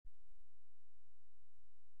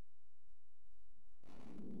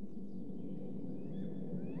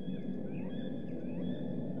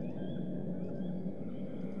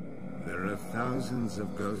thousands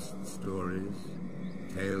of ghost stories,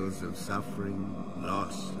 tales of suffering,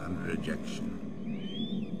 loss, and rejection,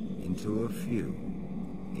 into a few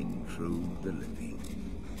in true the living.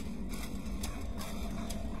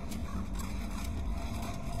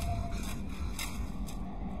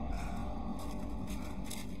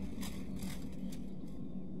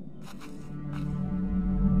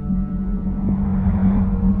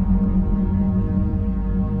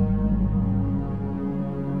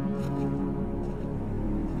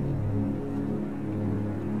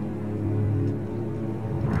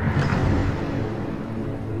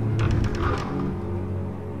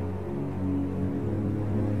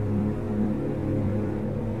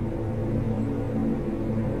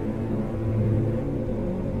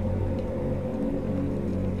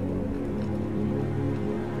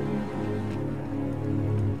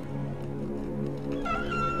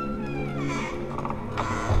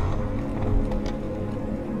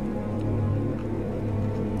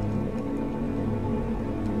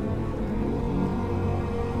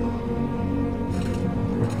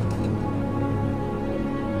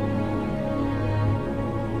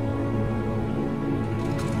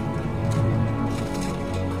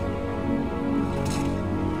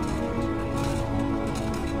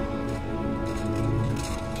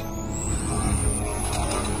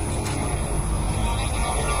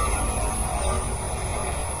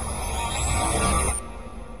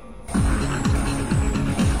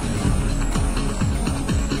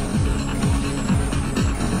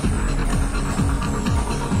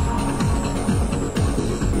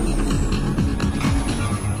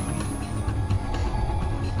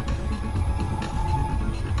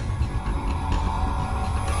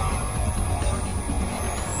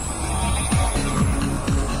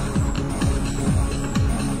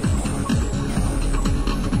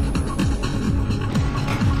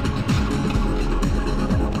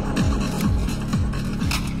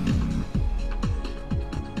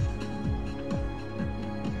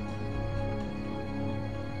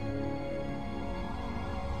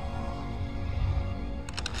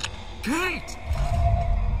 Kate!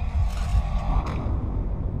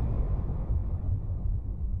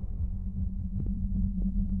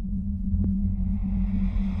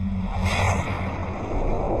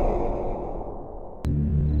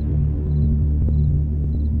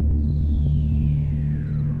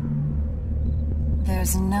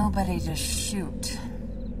 There's nobody to shoot.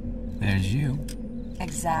 There's you.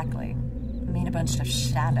 Exactly. I mean, a bunch of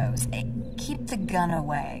shadows. Hey, keep the gun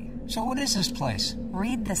away. So what is this place?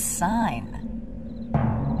 Read the sign.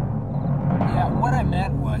 Yeah, what I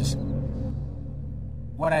meant was,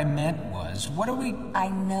 what are we... I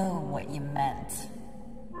know what you meant.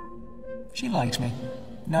 She likes me.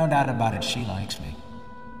 No doubt about it, she likes me.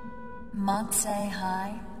 Montse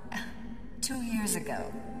High? 2 years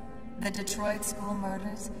ago, the Detroit school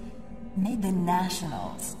murders made the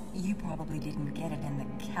nationals. You probably didn't get it in the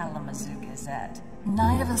Kalamazoo Gazette.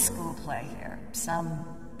 Night of a school play here. Some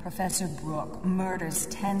Professor Brooke murders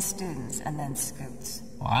 10 students and then scoots.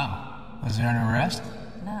 Wow. Was there an arrest?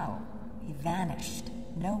 No. He vanished.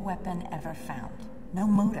 No weapon ever found. No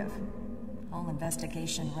motive. Whole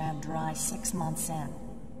investigation ran dry 6 months in.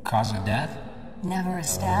 Cause of death? Never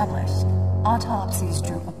established. Autopsies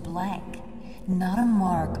drew a blank. Not a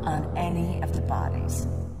mark on any of the bodies.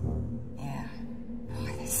 Yeah.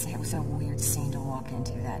 Boy, they say it was a weird scene to walk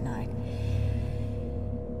into that night.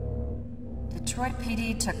 Detroit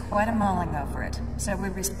PD took quite a mulling over it, so we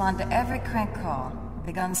respond to every crank call.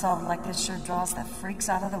 Big unsolved like this sure draws the freaks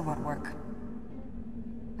out of the woodwork.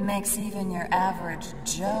 Makes even your average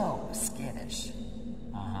Joe skittish.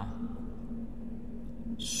 Uh-huh.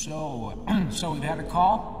 So we've had a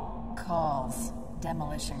call? Calls.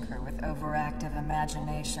 Demolition crew with overactive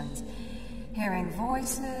imaginations. Hearing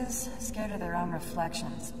voices, scared of their own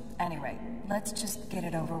reflections. Anyway, let's just get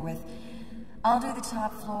it over with. I'll do the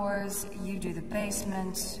top floors, you do the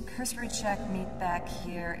basement. Cursory check, meet back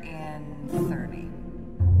here in 30.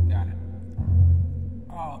 Got it.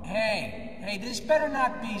 Oh, hey, this better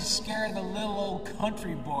not be scare the little old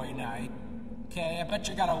country boy night. Okay, I bet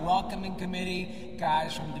you got a welcoming committee,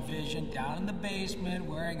 guys from division down in the basement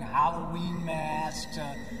wearing Halloween masks,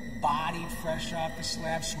 body fresh off the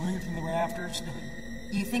slab, swinging from the rafters.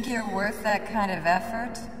 You think you're worth that kind of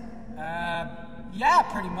effort? Yeah,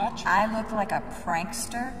 pretty much. I look like a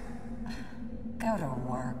prankster? Go to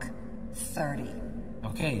work. 30.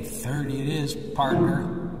 Okay, 30 it is,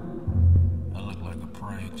 partner. I look like a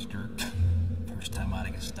prankster. First time I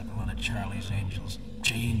get stuck in one of Charlie's Angels.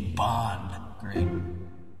 Jane Bond. Great.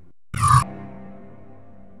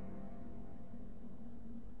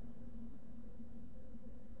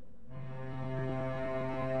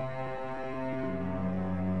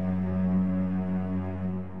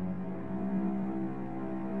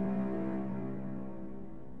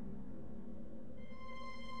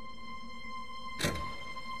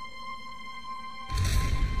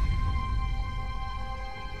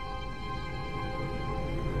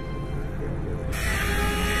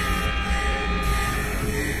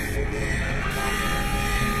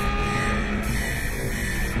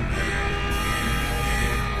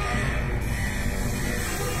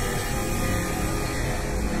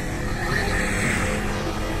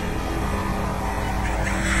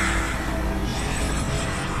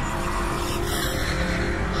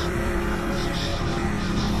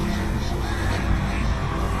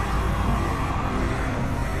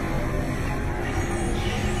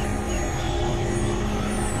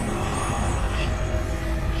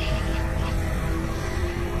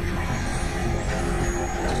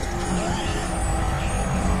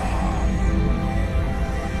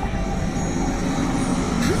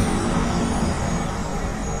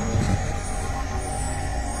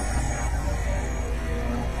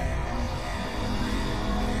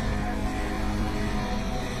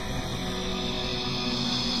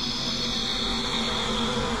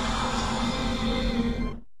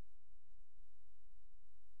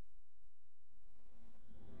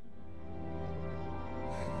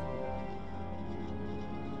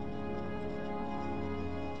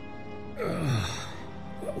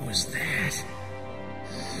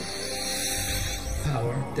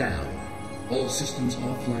 All systems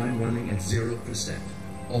offline running at 0%.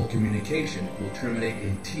 All communication will terminate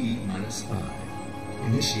in T-5.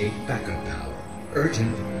 Initiate backup power.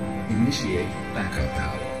 Urgent. Initiate backup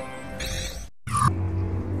power.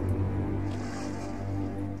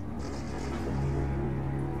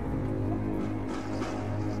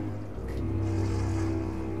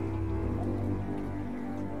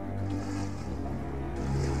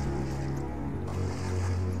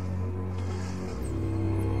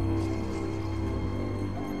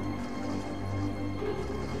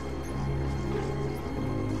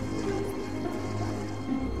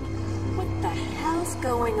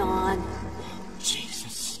 Going on?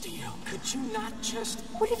 Jesus, Steele, could you not just...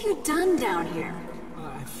 What have you done down here?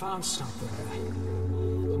 I found something.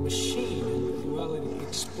 A machine, and, well, it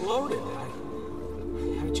exploded.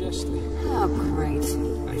 I just... Oh, great.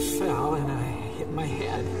 I fell, and I hit my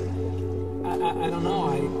head. I don't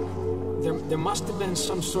know, there must have been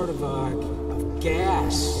some sort of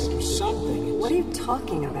gas or something. What are you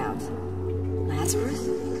talking about? Lazarus?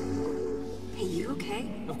 Hey, you okay?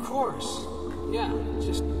 Of course. Yeah,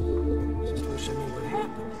 just wish I knew what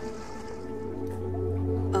happened.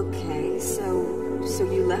 Okay, so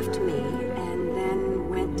you left me and then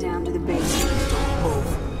went down to the basement. Don't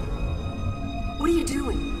move. What are you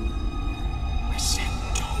doing? I said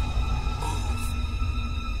don't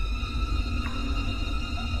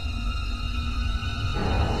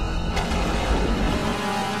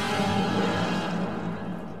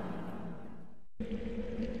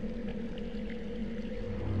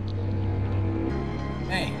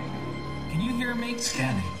Hey, can you hear me?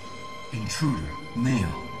 Scanning. Intruder.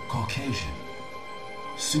 Male. Caucasian.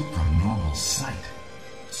 Supranormal sight.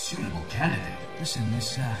 Suitable candidate. Listen,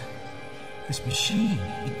 this machine,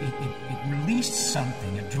 it released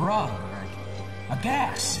something, a drug, or a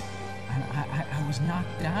gas. I was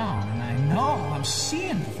knocked down, and I know I'm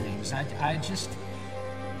seeing things. I just...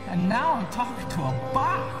 And now I'm talking to a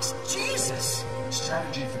box. Jesus!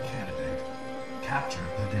 Strategy for candidate. Capture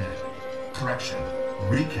the dead. Correction.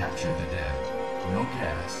 Recapture the dead. No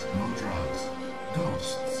gas, no drugs.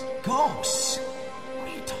 Ghosts. Ghosts? What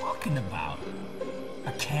are you talking about?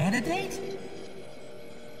 A candidate?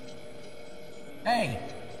 Hey!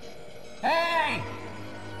 Hey!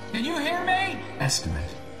 Can you hear me?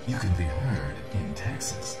 Estimate. You can be heard in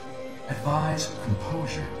Texas. Advise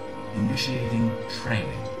composure. Initiating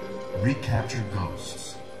training. Recapture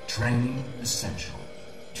ghosts. Training essential.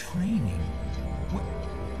 Training?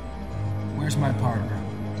 Where's my partner?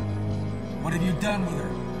 What have you done with her?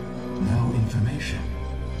 No information.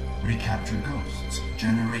 Recapture ghosts.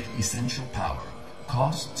 Generate essential power.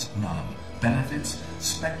 Costs none. Benefits.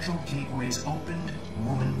 Spectral gateways opened.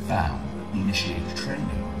 Woman found. Initiate training.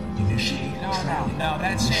 Initiate training. No,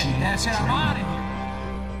 that's it. Initiate That's it. I'm out of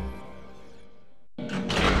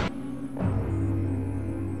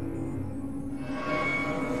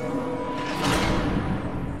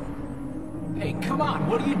here. Hey, come on.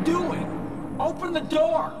 What are you doing? Open the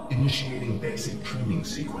door. Initiating basic training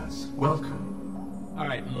sequence. Welcome. All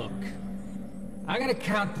right, look. I'm gonna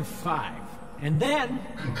count to 5, and then...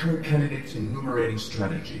 Concur candidates enumerating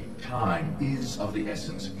strategy. Time is of the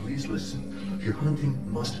essence. Please listen. Your hunting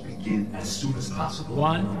must begin as soon as possible.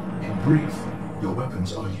 1. In brief, your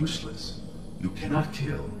weapons are useless. You cannot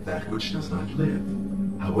kill that which does not live.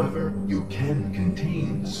 However, you can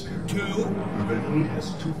contain the spirit. 2. The grenade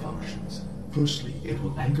has 2 functions. Firstly, it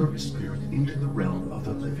will anchor a spirit into the realm of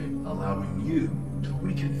the living, allowing you to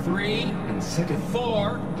weaken it. 3. And second,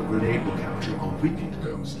 4. the grenade will capture a weakened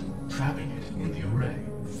ghost, trapping it in the array.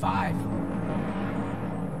 5.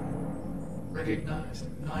 Recognized.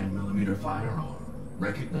 9mm firearm.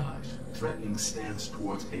 Recognized. Threatening stance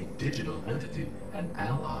towards a digital entity, an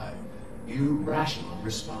ally. Irrational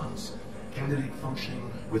response. Candidate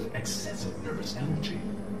functioning with excessive nervous energy.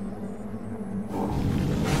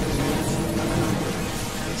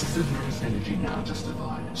 Excessive nervous energy now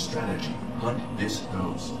justified. Strategy. Hunt this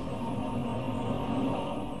ghost.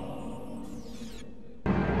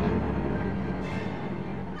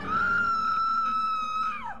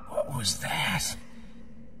 What was that?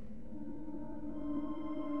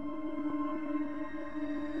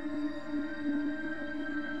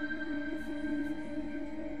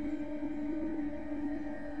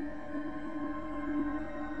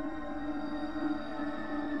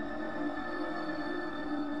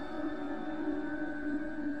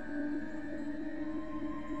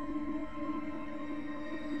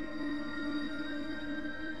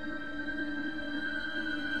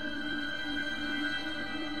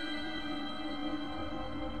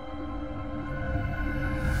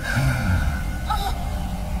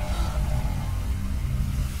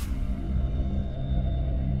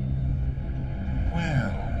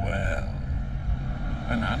 Well, well.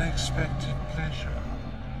 An unexpected pleasure.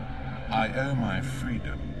 I owe my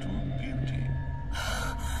freedom to a beauty.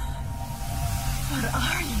 What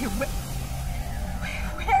are you?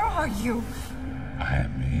 Where are you? I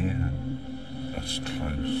am here, as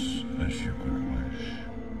close as you could wish.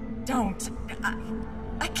 Don't.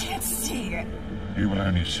 I can't see it. You will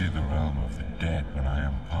only see the realm of the dead when I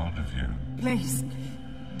am part of you. Please,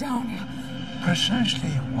 don't. Precisely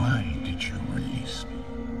why did you release me?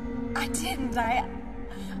 I didn't. I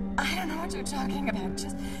don't know what you're talking about.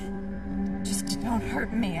 Just don't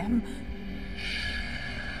hurt me.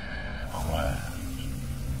 Quiet.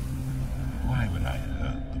 Why would I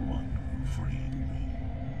hurt the one who freed me?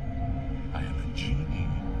 I am a genie.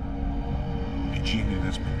 A genie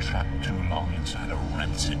that's been trapped too long inside a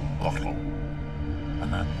rancid bottle.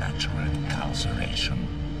 An unnatural incarceration.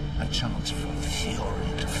 A chance for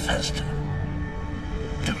fury to fester.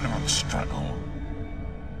 Do not struggle.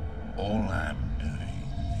 All I'm doing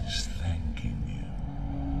is thanking you.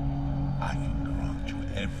 I can grant you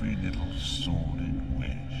every little sordid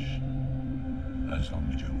wish, as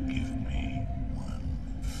long as you give me one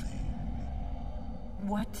thing.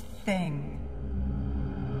 What thing?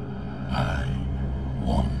 I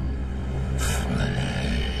want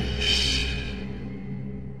flesh.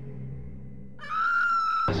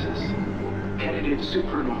 Candidate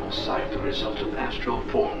supernormal sight, the result of astral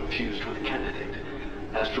form fused with candidate.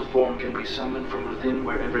 Astral form can be summoned from within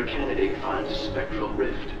wherever candidate finds a spectral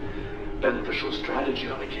rift. Beneficial strategy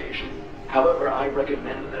on occasion. However, I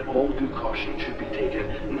recommend that all due caution should be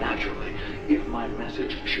taken naturally. If my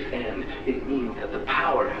message should end, it means that the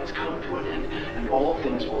power has come to an end, and all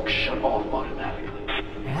things will shut off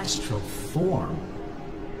automatically. Astral form?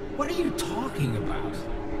 What are you talking about?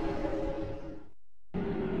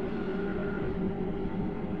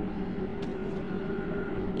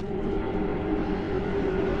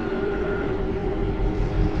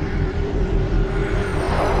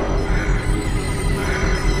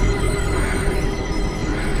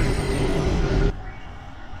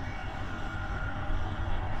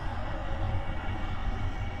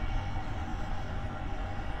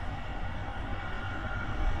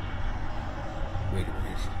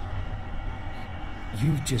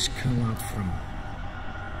 You've just come out from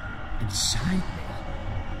inside me.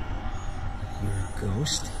 You're a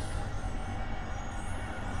ghost?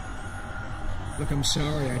 Look, I'm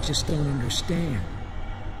sorry, I just don't understand.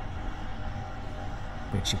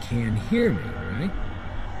 But you can hear me, right?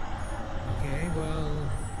 Okay, well...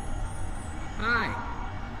 Hi!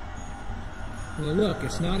 Well, look,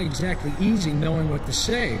 it's not exactly easy knowing what to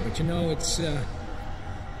say, but you know, it's,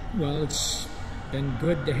 well, it's been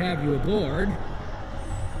good to have you aboard.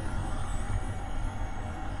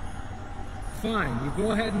 Fine, you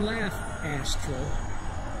go ahead and laugh, Astral.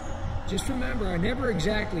 Just remember, I never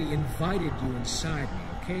exactly invited you inside me,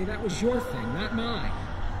 okay? That was your thing, not mine.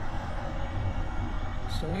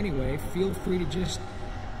 So anyway, feel free to just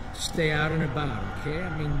stay out and about, okay?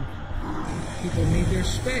 I mean, people need their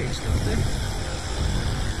space, don't they?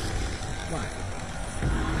 What?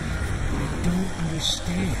 I don't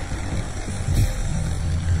understand.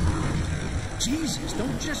 Jesus,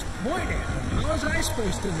 don't just point at me. How was I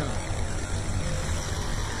supposed to know?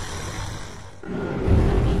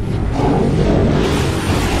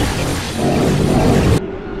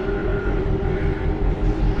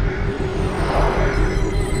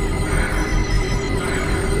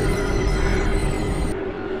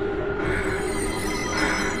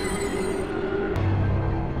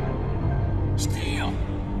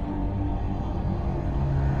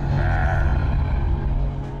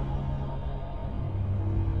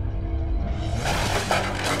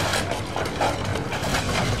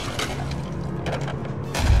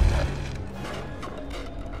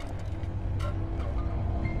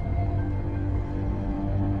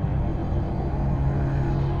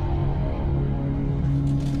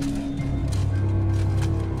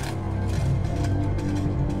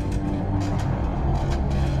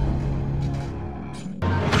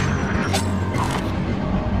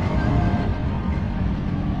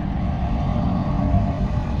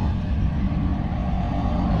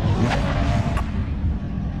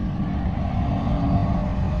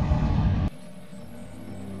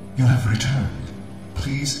 You have returned.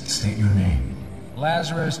 Please state your name.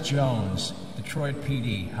 Lazarus Jones, Detroit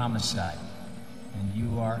PD, homicide. And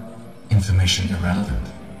you are? Information irrelevant.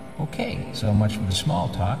 Okay, so much for the small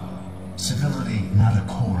talk. Civility not a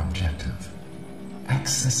core objective.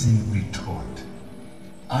 Accessing retort.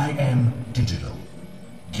 I am digital.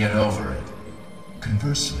 Get over it.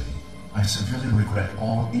 Conversely, I severely regret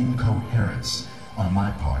all incoherence on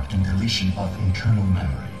my part in deletion of internal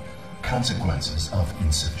memory. consequences of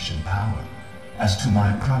insufficient power. As to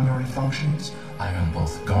my primary functions, I am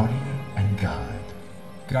both guardian and guide.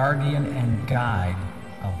 Guardian and guide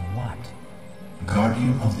of what?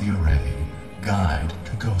 Guardian of the Array, guide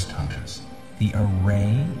to ghost hunters. The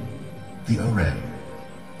Array? The Array.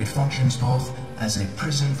 It functions both as a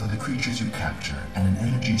prison for the creatures you capture and an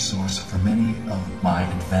energy source for many of my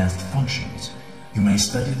advanced functions. You may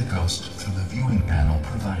study the ghost through the viewing panel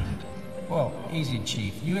provided. Whoa, easy,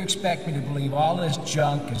 Chief. You expect me to believe all this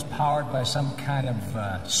junk is powered by some kind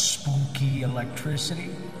of, spooky electricity?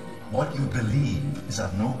 What you believe is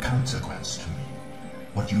of no consequence to me.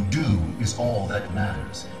 What you do is all that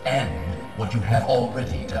matters, and what you have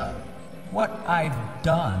already done. What I've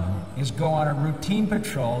done is go on a routine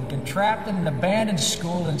patrol, get trapped in an abandoned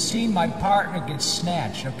school, and see my partner get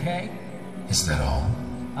snatched, okay? Is that all?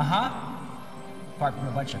 Uh-huh. Apart from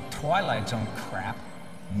a bunch of Twilight Zone crap.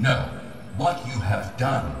 No. What you have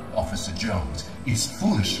done, Officer Jones, is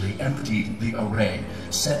foolishly emptied the Array,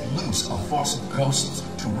 set loose a force of ghosts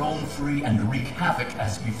to roam free and wreak havoc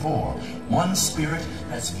as before. One spirit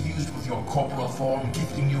has fused with your corporal form,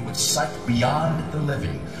 gifting you with sight beyond the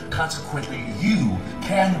living. Consequently, you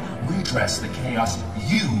can redress the chaos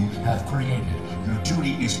you have created. Your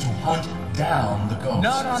duty is to hunt down the ghosts.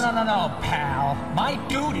 No, pal. My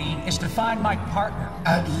duty is to find my partner.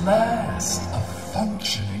 At last, a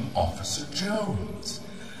functioning Officer Jones.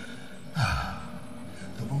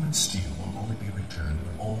 The woman's steel will only be returned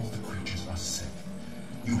when all the creatures are sick.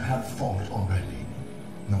 You have fought already.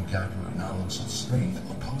 No doubt you acknowledge some strength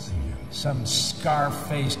opposing you. Some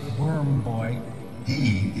scar-faced worm boy.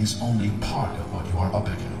 He is only part of what you are up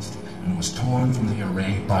against, and was torn from the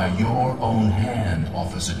Array by your own hand,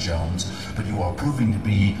 Officer Jones, but you are proving to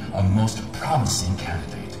be a most promising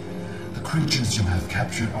candidate. The creatures you have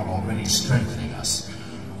captured are already strengthening us.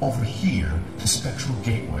 Over here, the spectral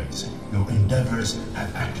gateways. Your endeavors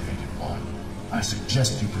have activated one. I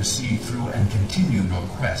suggest you proceed through and continue your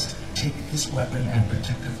quest. Take this weapon and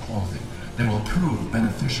protective clothing. They will prove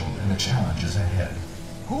beneficial in the challenges ahead.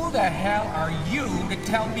 Who the hell are you to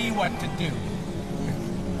tell me what to do?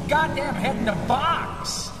 Goddamn head in a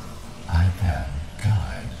box! I am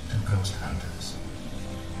guide to ghost hunters.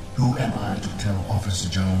 Who am I to tell Officer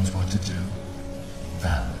Jones what to do?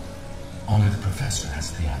 Valid. Only the professor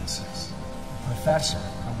has the answers. Professor?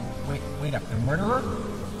 Wait up, the murderer?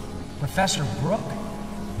 Professor Brooke?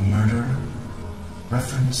 Murderer?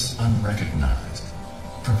 Reference unrecognized.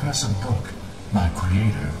 Professor Brooke, my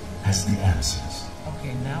creator, has the answers.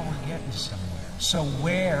 Okay, now we're getting somewhere. So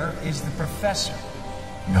where is the professor?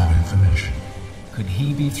 No information. Could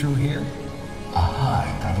he be through here? A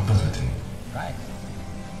high probability. Right.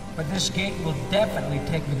 But this gate will definitely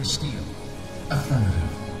take me to Steel.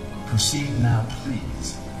 Affirmative. Proceed now,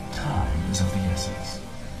 please. Time is of the essence.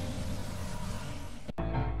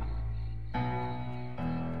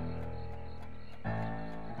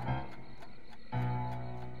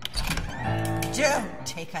 Don't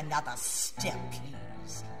take another step,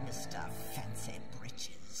 please, Mr. Fancy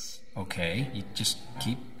Britches. Okay, you just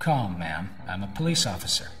keep calm, ma'am. I'm a police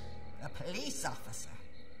officer. A police officer?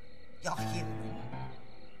 You're human.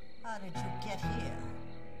 How did you get here?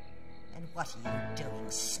 And what are you doing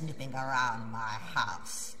snooping around my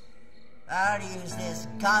house? I'll use this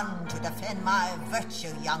gun to defend my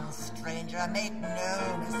virtue, young stranger. Make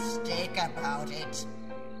no mistake about it.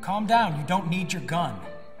 Calm down, you don't need your gun.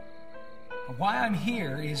 Why I'm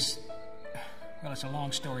here is... well, it's a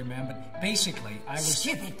long story, ma'am, but basically, I was...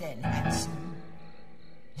 Stupid then, Hanson.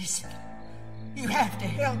 Listen, you have to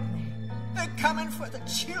help me. They're coming for the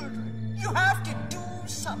children. You have to do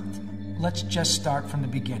something. Let's just start from the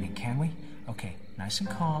beginning, can we? Okay, nice and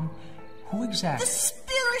calm. Who exactly... The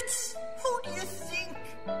spirits! Who do you think?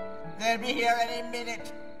 They'll be here any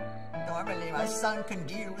minute. Normally my son can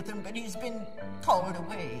deal with them, but he's been called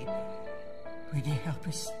away. Will you help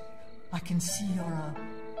us? I can see you're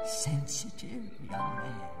a sensitive young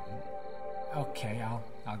man. Okay, I'll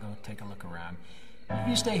go take a look around.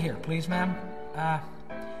 You stay here, please, ma'am.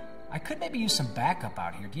 I could maybe use some backup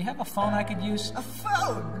out here. Do you have a phone I could use? A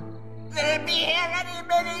phone? They'll be here any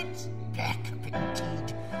minute. Backup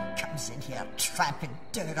indeed. Comes in here tramping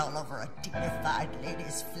dirt all over a dignified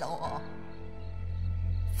lady's floor.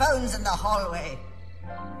 Phone's in the hallway.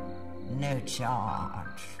 No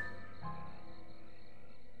charge.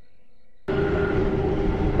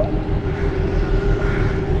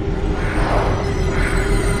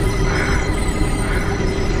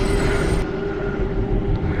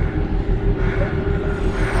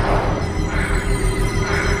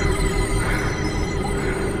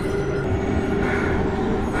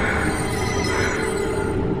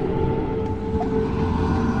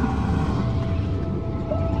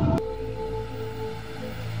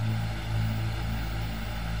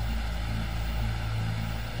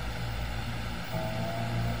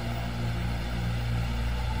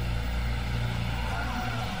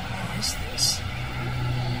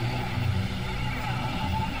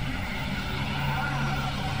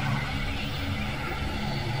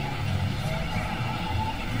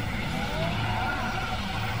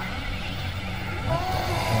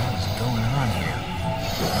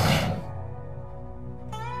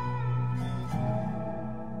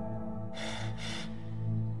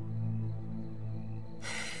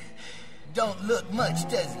 look much,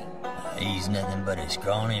 does he? He's nothing but a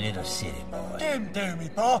scrawny little city boy. Give him to me,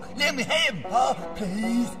 Pa. Let me have him, Pa,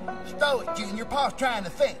 please. Throw it, Junior. Pa's trying to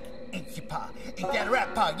think. Ain't you, Pa? Ain't that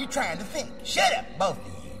right, Pa? You trying to think. Shut up, both of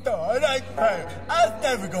you. Oh, it ain't fair. I was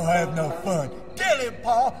never gonna have no fun. Tell him,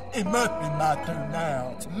 Pa. It must be my turn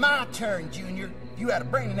now. It's my turn, Junior. If you had a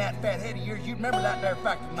brain in that fat head of yours, you'd remember that there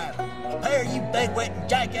fact of the matter. A pair of you bedwetting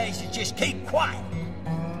jackasses just keep quiet.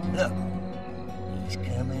 Look, he's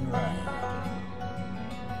coming round.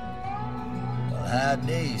 Well,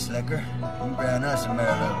 howdy, Slicker. You ran us a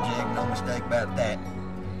merry little jig, no mistake about that.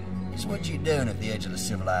 It's what you doing at the edge of the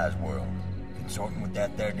civilized world. Consorting with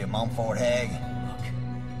that there de Montfort hag?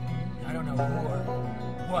 I don't know who or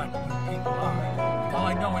what you people are. All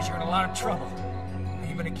I know is you're in a lot of trouble.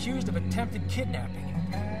 You've been accused of attempted kidnapping.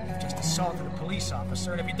 You've just assaulted a police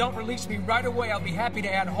officer, and if you don't release me right away, I'll be happy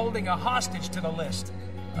to add holding a hostage to the list.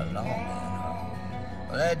 A long man, huh?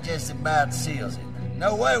 Well, that just about seals it.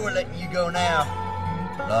 No way we're letting you go now.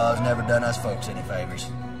 The law's never done us folks any favors.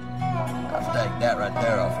 I'll take that right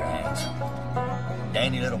there off your hands.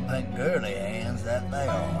 Dainty little pink girly hands that they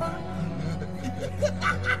are.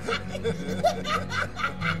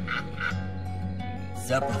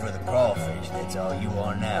 Supper for the crawfish, that's all you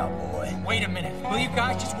are now, boy. Wait a minute. Will you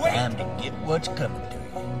guys just wait? Time to get what's coming to you.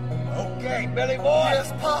 Okay, Billy boy.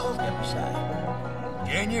 Yes, Pa. Step aside.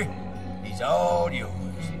 Junior, he's all yours.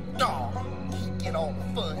 Oh, you get all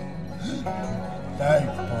the fun.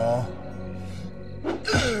 Thanks, Pa.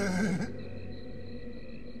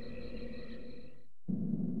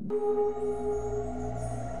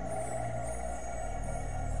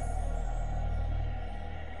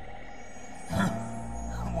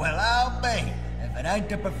 Well, I'll be. If it ain't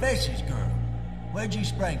the professor's girl. Where'd you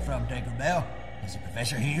spring from, Tinkerbell? Is the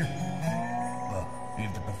professor here? Well,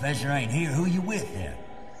 if the professor ain't here, who you with then?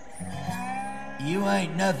 You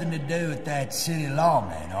ain't nothing to do with that city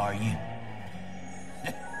lawman, are you?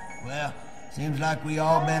 Well, seems like we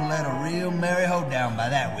all been led a real merry hoedown by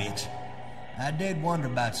that witch. I did wonder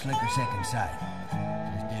about Slicker Second Sight.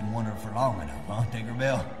 Just didn't wonder for long enough, huh,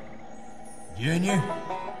 Tinkerbell? Junior, you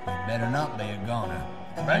better not be a goner.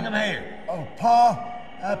 Bring him here. Oh, Pa,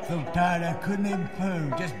 I'm so tired I couldn't even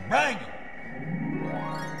poo. Just bring him.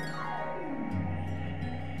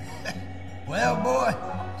 Well, boy,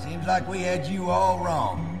 seems like we had you all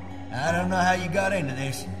wrong. I don't know how you got into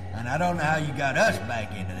this, and I don't know how you got us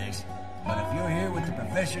back into this, but if you're here with the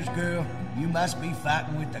professor's girl, you must be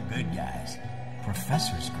fighting with the good guys.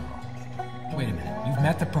 Professor's girl? Wait a minute, you've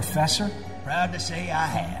met the professor? Proud to say I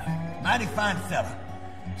have. Mighty fine fella.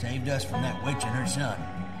 Saved us from that witch and her son.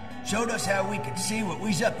 Showed us how we could see what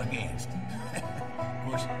we's up against. Of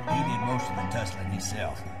course, he did most of the tussling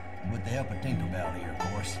himself. With the help of Tinkerbell here, of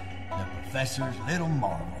course. The professor's little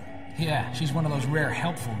marvel. Yeah, she's one of those rare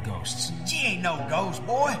helpful ghosts. She ain't no ghost,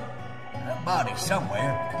 boy. Her body's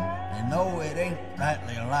somewhere. And though it ain't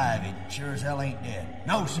rightly alive, it sure as hell ain't dead.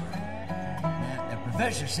 No, sir. Now, the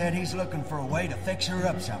professor said he's looking for a way to fix her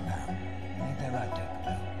up somehow. Ain't that right,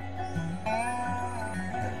 Tinkerbell?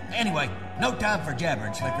 Anyway, no time for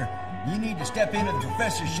jabbering, Slicker. You need to step into the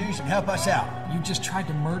professor's shoes and help us out. You just tried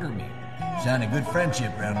to murder me. Sign a good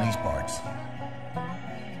friendship around these parts.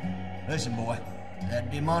 Listen, boy.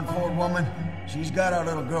 That de Montfort woman, she's got our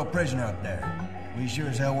little girl prisoner up there. We sure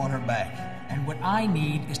as hell want her back. And what I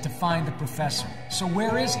need is to find the professor. So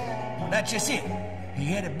where is he? Well, that's just it. He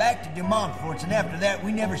headed back to de Montfort's, and after that,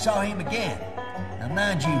 we never saw him again. Now,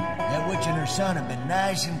 mind you, that witch and her son have been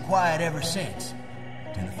nice and quiet ever since.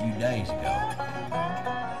 Till a few days ago.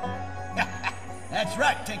 That's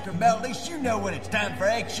right, Tinkerbell. At least you know when it's time for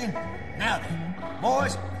action. Now then,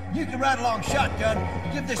 boys, you can ride along shotgun.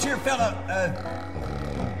 Give this here fella,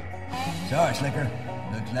 Sorry, Slicker.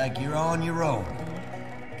 Looks like you're on your own.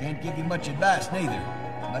 Can't give you much advice, neither.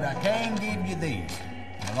 But I can give you these.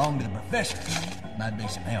 Along to the professor. Might be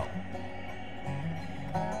some help.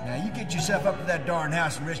 Now, you get yourself up to that darn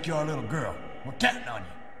house and rescue our little girl. We're counting on you.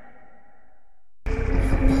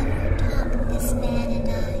 Never talk, this man and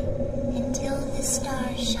I, until the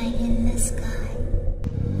stars shine in the sky.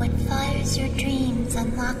 What fires your dreams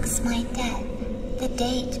unlocks my death, the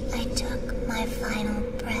date I took my final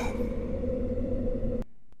breath.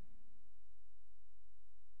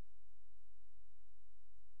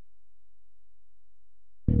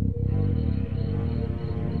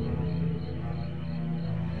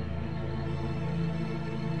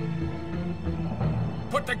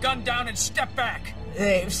 Put the gun down and step back.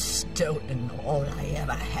 They've stolen all I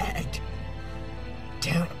ever had.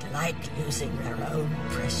 Don't like losing their own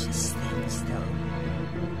precious things, though.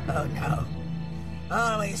 Oh, no.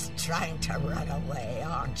 Always trying to run away,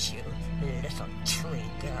 aren't you, little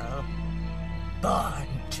tree girl? born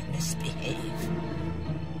to misbehave.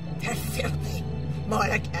 They're filthy, more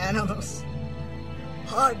like animals.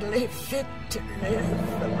 Hardly fit to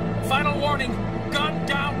live. Final warning, gun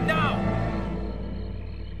down now!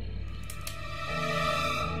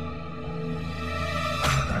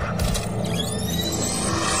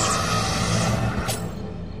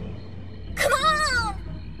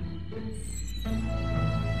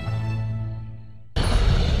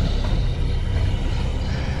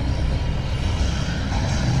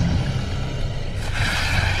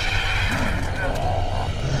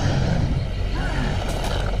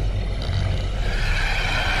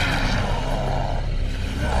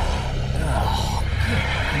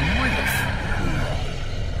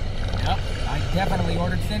 Definitely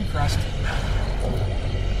ordered thin crust.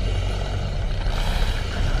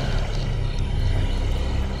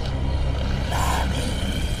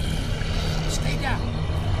 Stay down.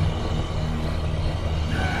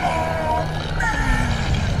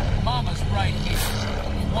 Mama's right here.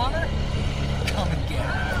 You want her? Come and get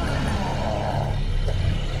her.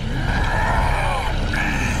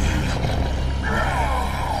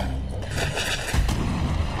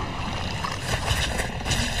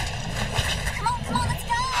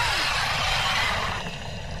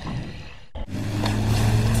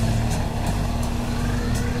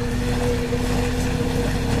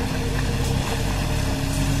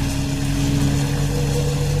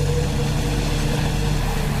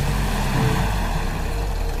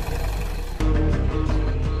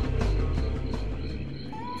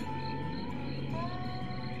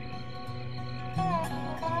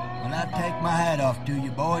 Take my hat off to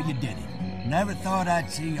you, boy. You did it. Never thought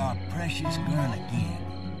I'd see our precious girl again.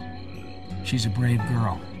 She's a brave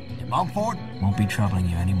girl. And Mumford? Won't be troubling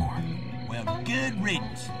you anymore. Well, good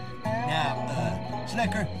riddance. Now,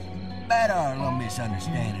 Slicker, about our little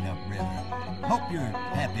misunderstanding up river. Hope you're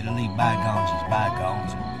happy to leave bygones as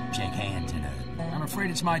bygones and shake hands in a... I'm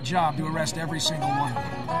afraid it's my job to arrest every single one of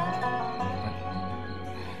them.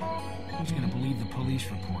 But who's gonna believe the police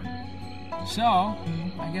report? So,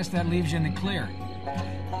 I guess that leaves you in the clear.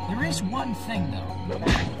 There is one thing, though.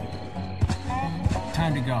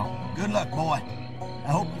 Time to go. Good luck, boy.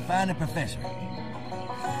 I hope you find the professor.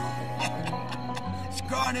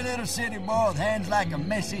 Scrawny little city boy with hands like a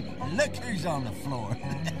messy. Look who's on the floor.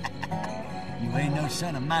 You ain't no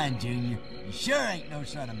son of mine, Junior. You sure ain't no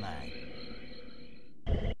son of mine.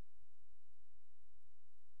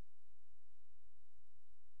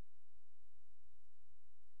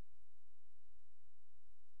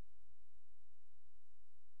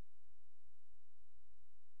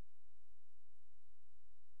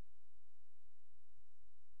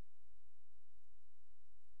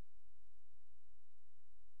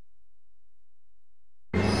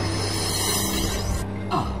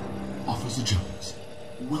 Officer Jones,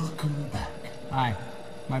 welcome back. Hi.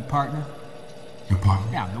 My partner? Your partner?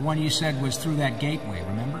 Yeah, the one you said was through that gateway,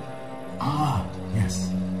 remember? Ah, yes.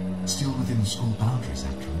 Still within school boundaries,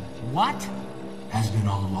 actually. What? Has been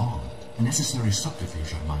all along. A necessary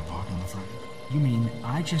subterfuge on my part, I'm afraid. You mean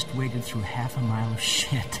I just waded through half a mile of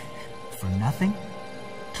shit for nothing?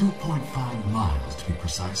 2.5 miles to be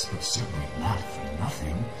precise, but certainly not for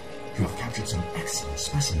nothing. You have captured some excellent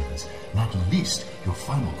specimens, not least your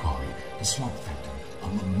final quarry, the Swamp Phantom, a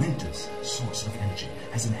momentous source of energy,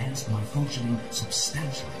 has enhanced my functioning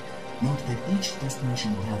substantially. Note that each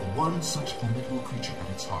destination will have one such formidable creature at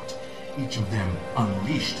its heart, each of them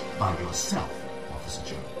unleashed by yourself, Officer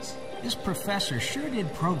Jones. This professor sure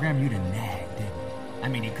did program you to nag, didn't he? I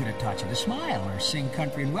mean, he could have taught you to smile or sing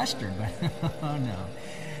country and western, but oh no.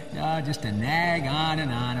 No, just to nag on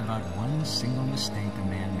and on about one single mistake a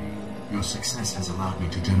man made. Your success has allowed me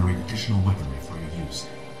to generate additional weaponry for your use.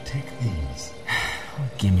 Take these.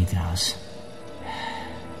 Give me those.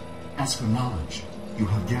 As for knowledge, you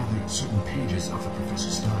have gathered certain pages of the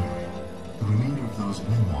professor's diary. The remainder of those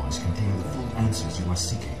memoirs contain the full answers you are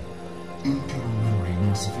seeking. Internal memory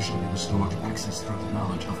now sufficiently restored to access further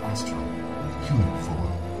knowledge of Astra. Human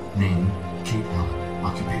form. Name, Kate Allen.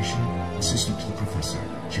 Occupation, assistant to the professor.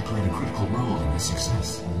 She played a critical role in his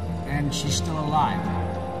success. And she's still alive.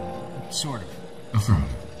 Sort of.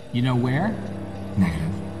 Affirmative. You know where?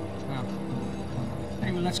 Negative. Well,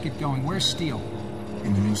 anyway, let's get going. Where's Steele?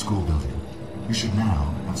 In the new school building. You should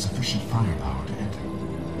now have sufficient firepower to enter.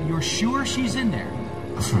 You're sure she's in there?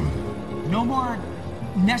 Affirmative. No more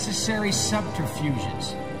necessary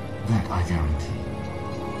subterfuges. That I guarantee.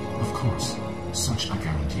 Of course, such a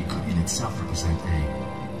guarantee could in itself represent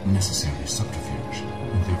a necessary subterfuge,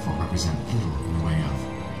 and therefore represent little in the way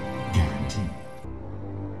of guarantee.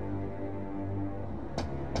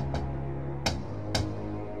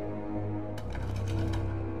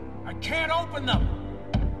 I can't open open them!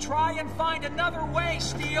 Try and find another way,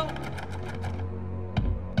 Steele!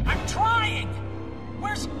 I'm trying!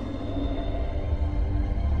 Where's...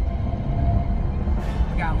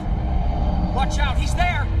 Look out. Watch out, he's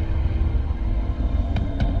there!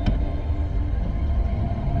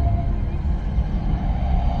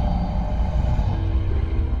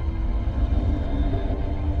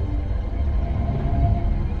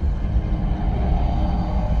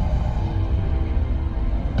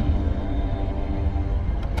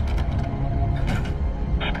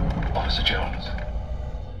 Officer Jones.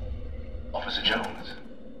 Officer Jones.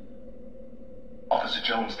 Officer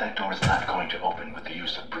Jones, that door is not going to open with the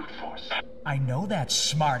use of brute force. I know that,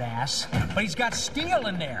 smartass, but he's got Steele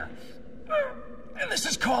in there. And this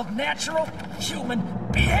is called natural human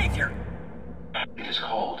behavior. It is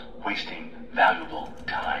called wasting valuable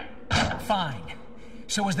time. Fine.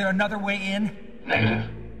 So is there another way in? Negative.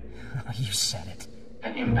 You said it.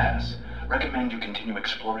 An impasse. Recommend you continue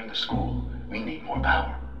exploring the school. We need more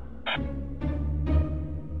power.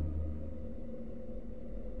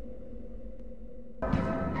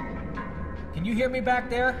 Can you hear me back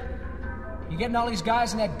there? You getting all these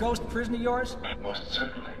guys in that ghost prison of yours? Most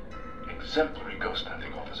certainly. Exemplary ghost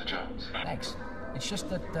hunting, Officer Jones. Thanks. It's just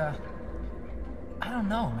that, I don't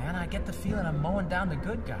know, man. I get the feeling I'm mowing down the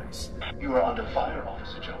good guys. You are under fire,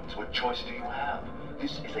 Officer Jones. What choice do you have?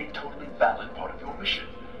 This is a totally valid part of your mission.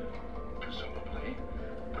 Presumably.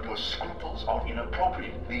 But your scruples are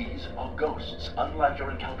inappropriate. These are ghosts. Unlike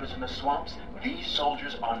your encounters in the swamps, these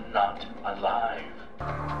soldiers are not alive.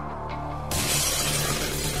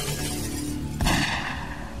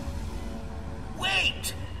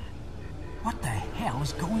 Wait! What the hell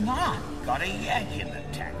is going on? Got a yank in the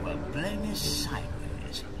tack. Well, blame you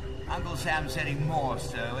sideways. Uncle Sam said he more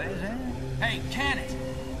stowaways, eh? Hey, can it!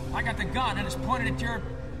 I got the gun and it's pointed at your...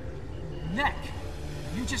 neck.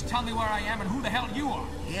 You just tell me where I am and who the hell you are.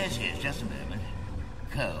 Yes, just a moment.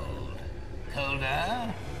 Cold.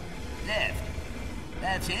 Colder. Left.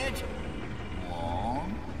 That's it.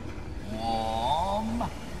 Warm. Warm.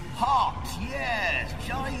 Hot, yes.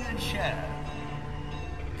 Jolly good show.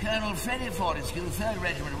 Colonel Freddie Fortescue, 3rd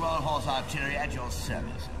Regiment Royal Horse Artillery, at your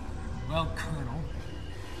service. Well, Colonel,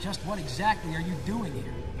 just what exactly are you doing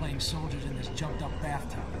here, playing soldiers in this jumped-up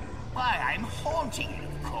bathtub? Why, I'm haunting it,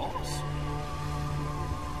 of course.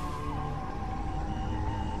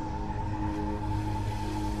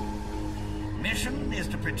 Mission is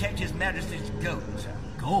to protect His Majesty's gold, sir.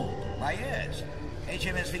 Gold? Why, yes.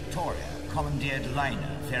 HMS Victoria, commandeered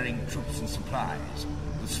liner, ferrying troops and supplies.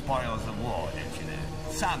 The spoils of war, don't you know?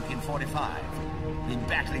 Sunk in 45. Been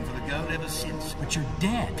battling for the gold ever since. But you're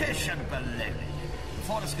dead. Pish and baloney. The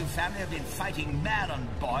Fortescue family have been fighting man and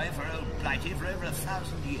boy for old Blighty for over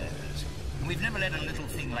 1,000 years. And we've never let a little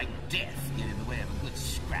thing like death get in the way of a good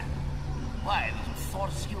scrap. Why, there's a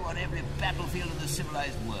Fortescue on every battlefield of the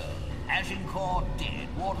civilized world. Agincourt dead,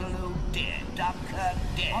 Waterloo dead, Dunkirk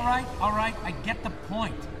dead. All right, I get the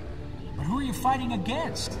point. But who are you fighting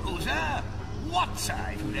against? Who, sir? What,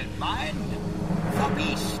 sir, if you don't mind? The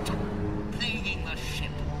beast, plaguing the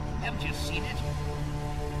ship. Haven't you seen it?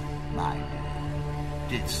 My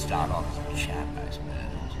did start off as a chap, I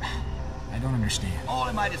suppose. I don't understand. All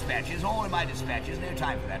in my dispatches, no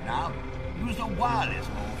time for that now. Use the wireless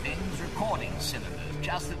of all things, recording cylinders,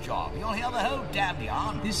 just the job. You'll hear the whole damn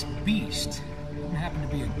yarn. This beast happened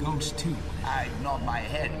to be a ghost, too. I'd nod my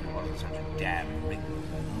head if it wasn't such a damn ring.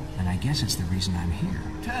 And I guess it's the reason I'm here.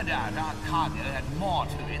 Turned out our cargo had more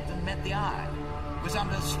to it than met the eye. It was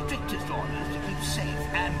under strictest orders to keep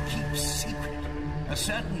safe and keep secret. A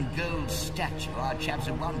certain gold statue our chaps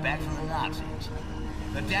had won back from the Nazis.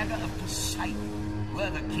 The dagger of Poseidon,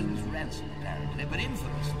 were the king's ransom, apparently, but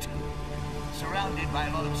infamous, too. Surrounded by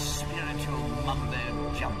a lot of spiritual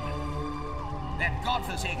mumbo-jumbo. That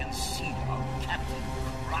godforsaken sea dog, Captain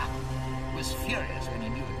Crop, was furious when he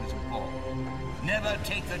knew it was a ball. Never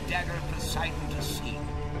take the dagger of Poseidon to sea.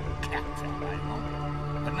 Claptrap, I know.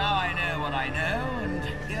 But now I know what I know, and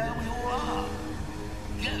here we all are.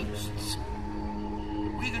 Ghosts.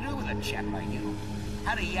 We could do with a chap like you.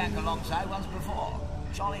 Had a yank alongside once before.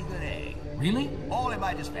 Jolly good egg. Really? All in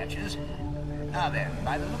my dispatches. Now then,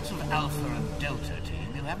 by the looks of Alpha and Delta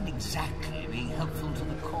team, you haven't exactly been helpful to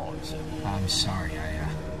the cause. I'm sorry, I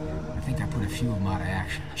think I put a few of them out of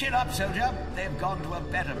action. Chin up, soldier. They've gone to a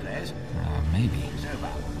better place. Maybe. It's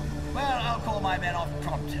over. Well, I'll call my men off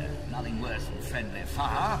pronto. Nothing worse than friendly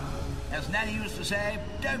fire. As Nanny used to say,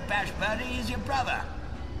 don't bash Birdie, he's your brother.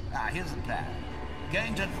 Here's the plan.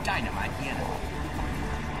 Going to dynamite the enemy.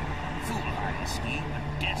 Foolhardy scheme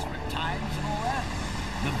at desperate times and all that.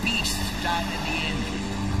 The beast's down in the engine.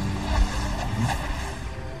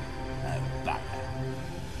 Oh,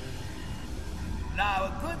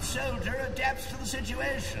 smart soldier adapts to the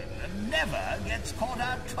situation and never gets caught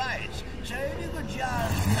out twice. So you could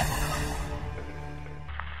just...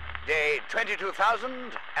 Day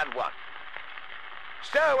 22,001.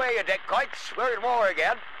 Stow away your deck quoits. We're at war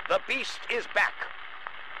again. The beast is back.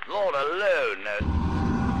 Lord alone knows.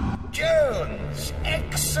 Jones!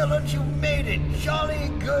 Excellent, you made it. Jolly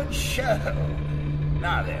good show.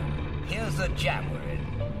 Now then, here's the jam we're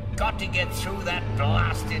in. Got to get through that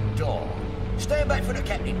blasted door. Stand back for the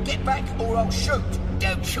captain. Get back or I'll shoot.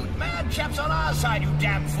 Don't shoot, man. Chap's on our side, you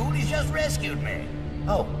damn fool. He's just rescued me.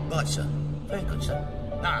 Oh, right, sir. Very good, sir.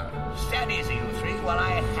 Now, stand easy, you three, while I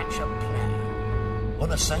hatch a plan. On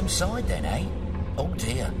the same side, then, eh? Oh,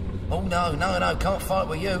 dear. Oh, no, can't fight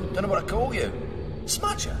with you. Don't know what to call you.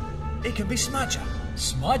 Smudger? It can be Smudger.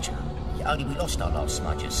 Smudger? Yeah, only we lost our last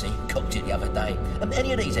Smudger, see? Cooked it the other day.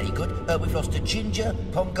 Any of these any good? We've lost a Ginger,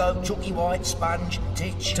 Pongo, Chalky White, Sponge,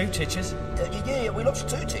 Titch. 2 Titches? Yeah, we lost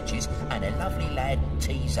 2 Titches. And a lovely lad,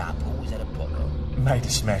 Tease Up, always had a pot on. Made a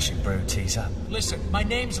smashing brew, Tease Up. Listen, my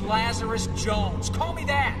name's Lazarus Jones. Call me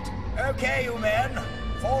that. Okay, you men.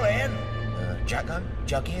 Fall in. Jacko,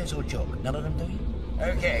 Jug Ears or Jog? None of them do you?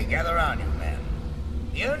 Okay, gather round, you men.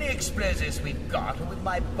 The only explosives we've got are with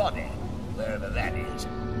my body, wherever that is.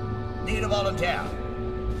 Need a volunteer.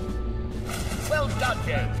 Well done,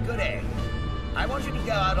 Jones. Good egg. I want you to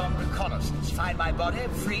go out on reconnaissance, find my body,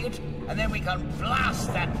 free it, and then we can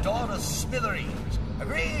blast that door to smithereens.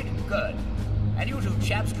 Agreed? Good. And you 2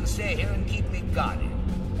 chaps can stay here and keep me guarded.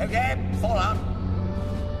 Okay, fall out.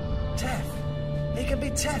 Taff. He can be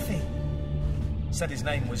Taffy. Said his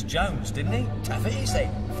name was Jones, didn't he? Taffy, he said.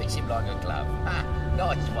 Fits him like a glove. Ha!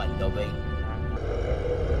 Nice one, Nobby.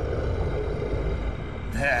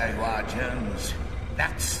 There you are, Jones.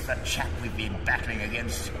 That's the chap we've been battling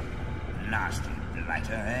against. Nasty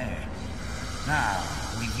blighter, eh? Now,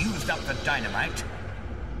 we've used up the dynamite,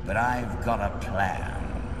 but I've got a plan.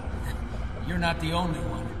 You're not the only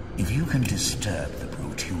one. If you can disturb the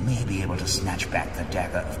brute, you may be able to snatch back the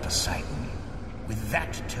dagger of Poseidon. With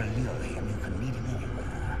that to lure him, you can lead him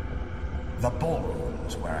anywhere. The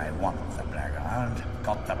ballroom's where I want the blackguard.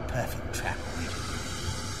 Got the perfect trap ready.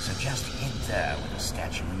 So just head there with a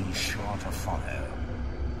statue and he's sure to follow.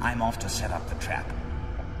 I'm off to set up the trap.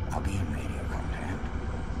 I'll be in radio contact.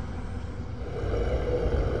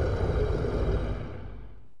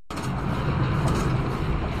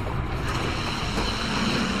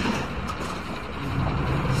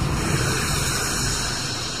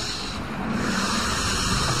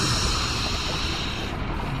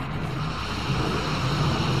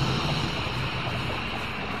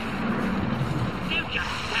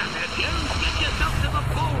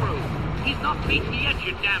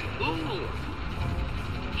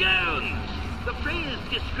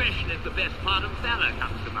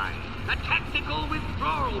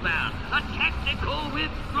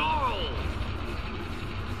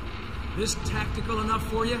 This tactical enough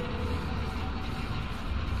for you?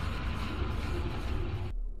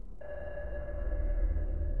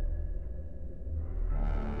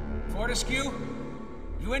 Fortescue?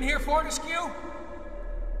 You in here, Fortescue?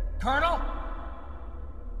 Colonel?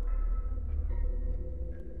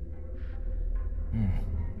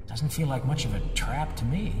 Doesn't feel like much of a trap to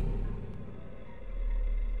me.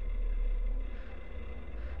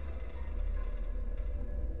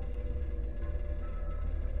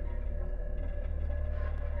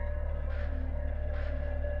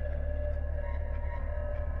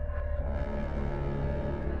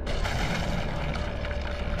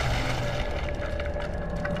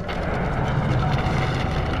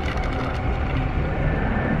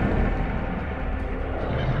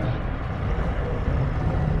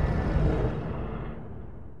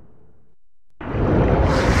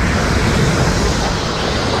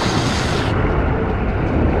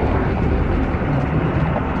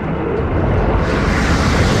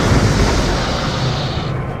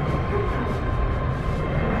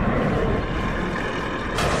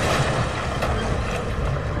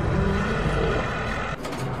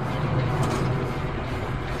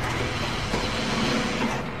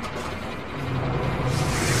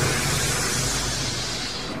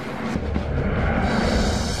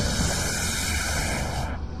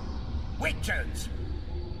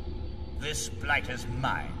 This blighter's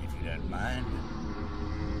mine, if you don't mind.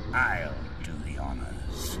 I'll do the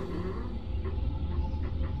honors.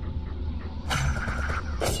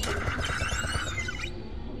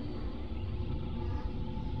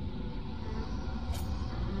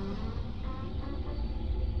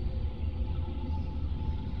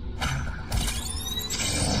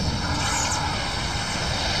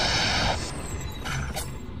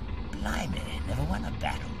 Blimey, never won a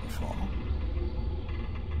battle before.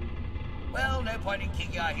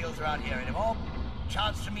 dig your heels around here anymore.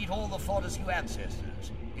 Chance to meet all the Fortescue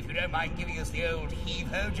ancestors. If you don't mind giving us the old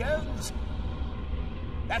heave-ho, Jones.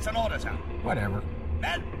 That's an order, sir. Whatever.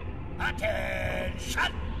 Men,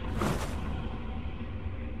 attention!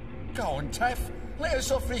 Go on, Taff. Let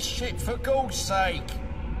us off this shit, for God's sake.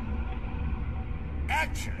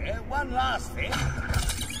 Actually, one last thing.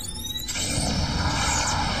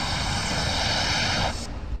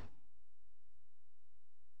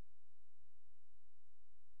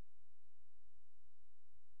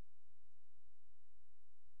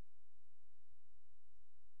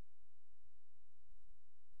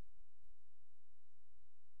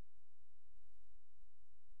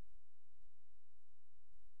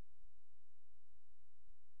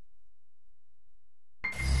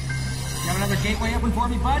 Gateway open for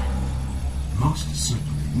me, bud? Most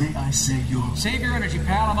certainly. May I say your... Save your energy,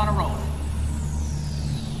 pal. I'm on a roll.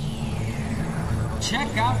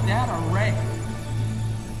 Check out that array.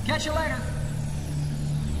 Catch you later.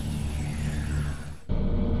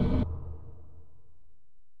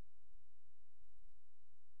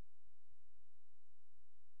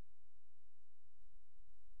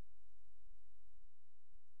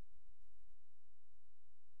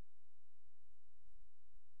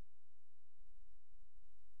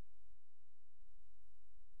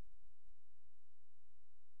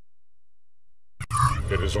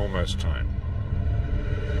 It is almost time.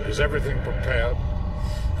 Is everything prepared?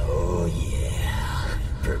 Oh, yeah.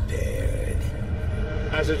 Prepared.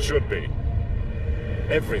 As it should be.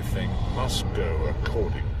 Everything must go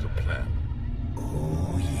according to plan.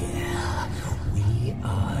 Oh, yeah. We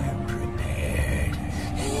are prepared.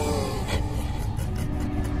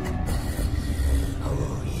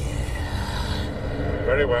 Oh, yeah.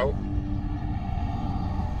 Very well.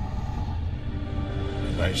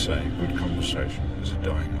 They say good conversation is a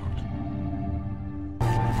dying art.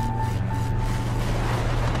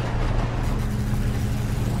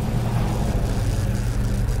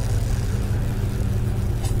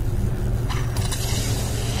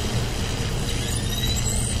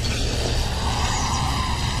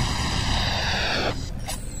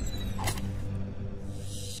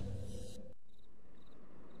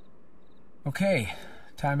 Okay,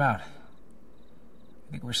 time out. I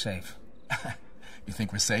think we're safe. You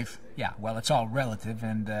think we're safe? Yeah, well, it's all relative,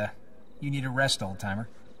 and, you need a rest, old-timer.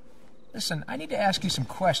 Listen, I need to ask you some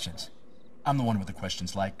questions. I'm the one with the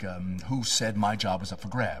questions, like, who said my job was up for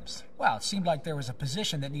grabs? Well, it seemed like there was a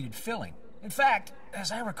position that needed filling. In fact,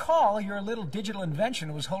 as I recall, your little digital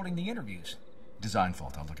invention was holding the interviews. Design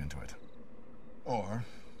fault, I'll look into it. Or,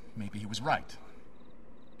 maybe he was right.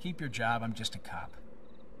 Keep your job, I'm just a cop.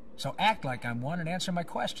 So act like I'm one and answer my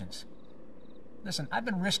questions. Listen, I've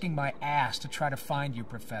been risking my ass to try to find you,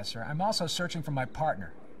 Professor. I'm also searching for my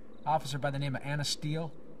partner, officer by the name of Anna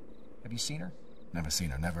Steele. Have you seen her? Never seen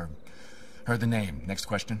her, never heard the name. Next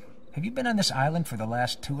question. Have you been on this island for the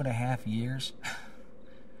last 2.5 years?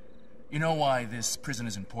 You know why this prison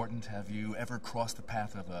is important? Have you ever crossed the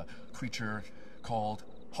path of a creature called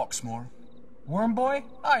Hawksmoor? Worm Boy?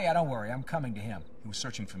 Oh yeah, don't worry, I'm coming to him. He was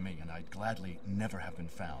searching for me, and I'd gladly never have been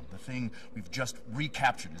found. The thing we've just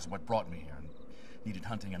recaptured is what brought me here. Needed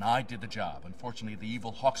hunting, and I did the job. Unfortunately, the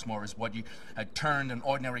evil Hawksmoor is what you had turned an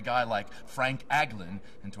ordinary guy like Frank Aglin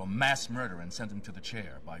into a mass murderer and sent him to the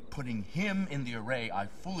chair. By putting him in the array, I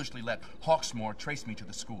foolishly let Hawksmoor trace me to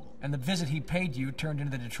the school. And the visit he paid you turned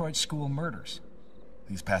into the Detroit school murders.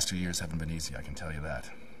 These past 2 years haven't been easy, I can tell you that.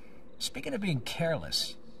 Speaking of being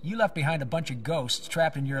careless, you left behind a bunch of ghosts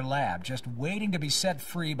trapped in your lab, just waiting to be set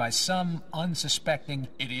free by some unsuspecting...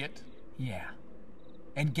 idiot? Yeah.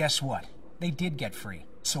 And guess what? They did get free.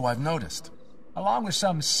 So I've noticed. Along with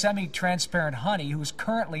some semi-transparent honey who's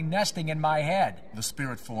currently nesting in my head. The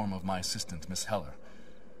spirit form of my assistant, Miss Heller.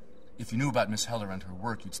 If you knew about Miss Heller and her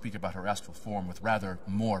work, you'd speak about her astral form with rather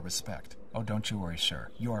more respect. Oh, don't you worry, sir.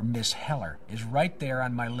 Your Miss Heller is right there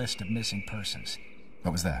on my list of missing persons.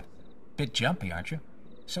 What was that? Bit jumpy, aren't you?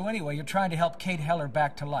 So anyway, you're trying to help Kate Heller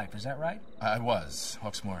back to life, is that right? I was.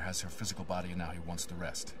 Hawksmoor has her physical body and now he wants the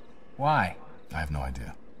rest. Why? I have no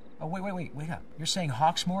idea. Oh, wait up. You're saying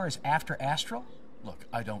Hawksmoor is after Astral? Look,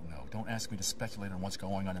 I don't know. Don't ask me to speculate on what's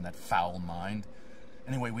going on in that foul mind.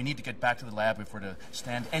 Anyway, we need to get back to the lab if we're to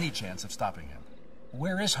stand any chance of stopping him.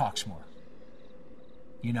 Where is Hawksmoor?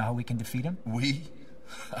 You know how we can defeat him? We?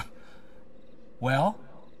 Well,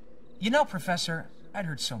 you know, Professor, I'd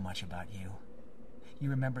heard so much about you.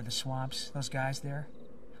 You remember the swamps, those guys there?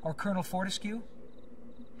 Or Colonel Fortescue?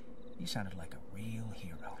 You sounded like a real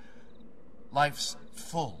hero. Life's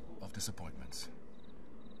full of disappointments.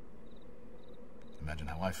 Imagine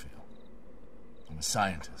how I feel. I'm a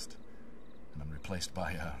scientist, and I'm replaced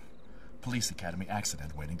by a police academy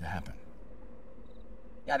accident waiting to happen.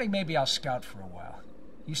 Yeah, I think maybe I'll scout for a while.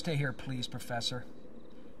 You stay here, please, Professor.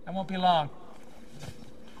 I won't be long.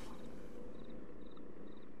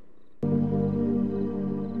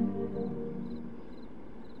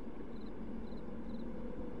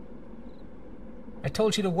 I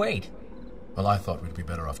told you to wait. Well, I thought we'd be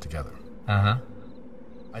better off together. Uh-huh.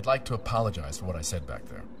 I'd like to apologize for what I said back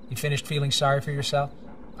there. You finished feeling sorry for yourself?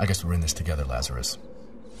 I guess we're in this together, Lazarus.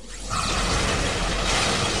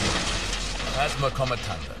 Asthma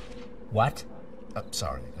comatanda. What?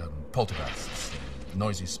 Sorry, poltergeists.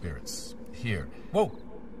 Noisy spirits. Here. Whoa!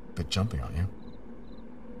 Bit jumpy on you.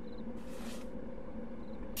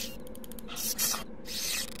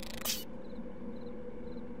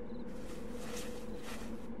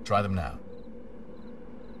 Try them now.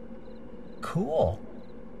 Cool.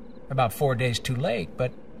 About 4 days too late,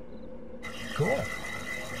 but cool.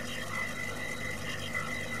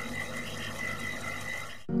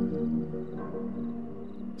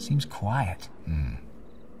 Seems quiet.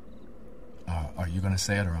 Are you gonna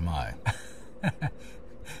say it or am I?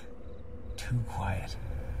 Too quiet.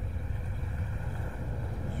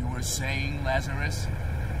 You were saying, Lazarus?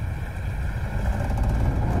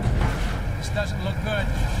 This doesn't look good.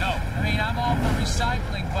 No. I mean, I'm all for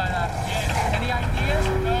recycling, but, yeah. Any ideas?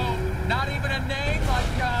 No. Not even a name like,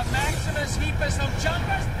 Maximus Hepus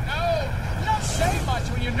Ojuncus? No. You don't say much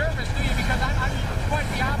when you're nervous, do you? Because I'm quite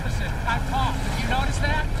the opposite. I talk. Did you notice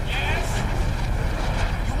that? Yes.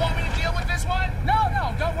 You want me to deal with this one? No,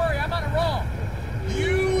 don't worry. I'm on a roll.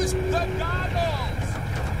 Use the goggles.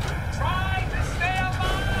 Try to stay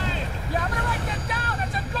alive. Yeah, I'm gonna write that down.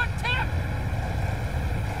 That's a good tip.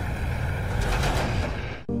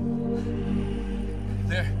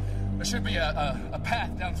 There should be a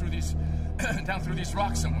path down through these down through these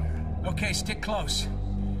rocks somewhere. Okay, stick close.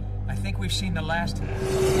 I think we've seen the last.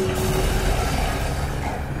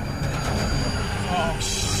 Oh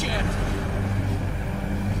shit!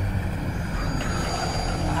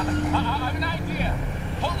 I have an idea.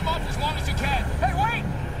 Hold them off as long as you can. Hey, wait!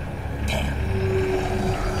 Damn.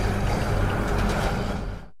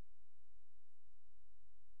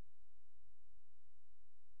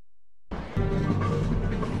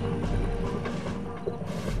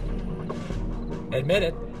 Admit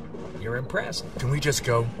it. You're impressed. Can we just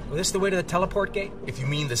go? Well, this the way to the teleport gate? If you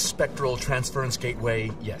mean the spectral transference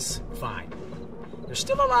gateway, yes. Fine. There's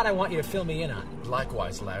still a lot I want you to fill me in on.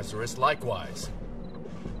 Likewise, Lazarus, likewise.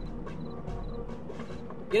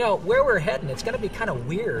 You know, where we're heading, it's gonna be kind of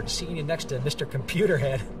weird seeing you next to Mr. Computer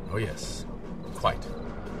Head. Oh, yes. Quite.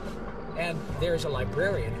 And there's a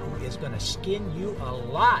librarian who is gonna skin you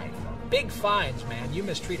alive. Big fines, man. You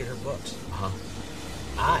mistreated her books. Uh-huh.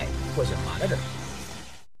 I was a monitor.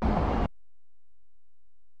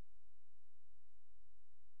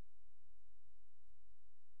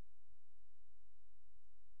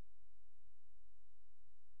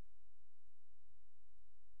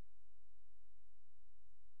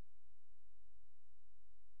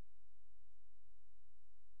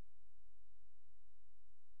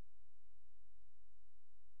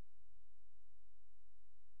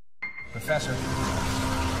 Professor?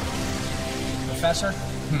 Professor?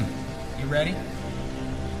 You ready?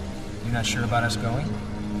 You're not sure about us going?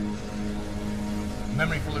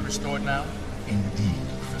 Memory fully restored now? Indeed,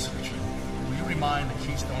 Professor Richard. Will you remind the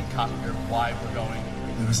Keystone copier why we're going?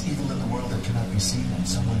 There is evil in the world that cannot be seen, and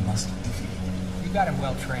someone must defeat it. You got him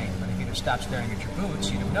well trained, but if you'd have stopped staring at your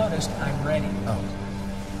boots, you'd have noticed I'm ready. Oh,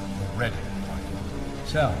 we're ready.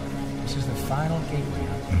 So, this is the final gateway,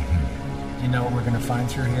 huh? You know what we're gonna find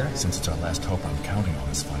through here? Since it's our last hope, I'm counting on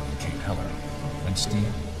us finding Kate Heller. And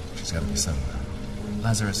Steve? She's gotta be somewhere.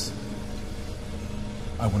 Lazarus,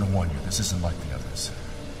 I want to warn you, this isn't like the others.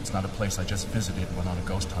 It's not a place I just visited, went on a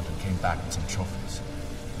ghost hunt, and came back with some trophies.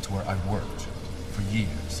 It's where I worked for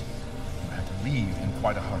years. I had to leave in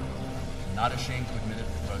quite a hurry. I'm not ashamed to admit it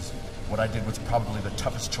because what I did was probably the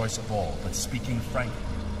toughest choice of all. But speaking frankly,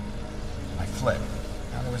 I fled.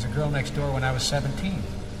 Now, there was a girl next door when I was 17.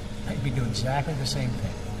 I'd be doing exactly the same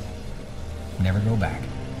thing. Never go back.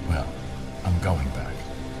 Well, I'm going back.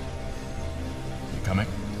 You coming?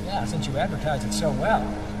 Yeah, since you advertised it so well.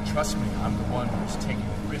 Trust me, I'm the one who's taking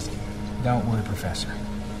the risk here. Don't worry, Professor.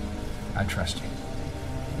 I trust you.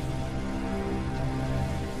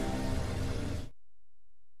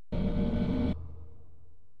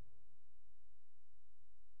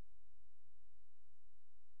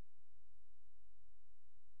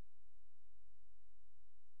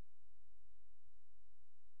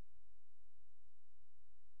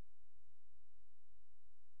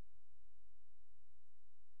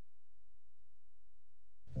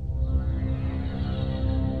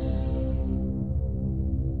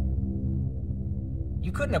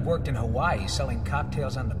 You couldn't have worked in Hawaii selling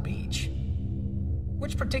cocktails on the beach.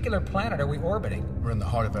 Which particular planet are we orbiting? We're in the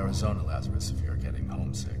heart of Arizona, Lazarus, if you're getting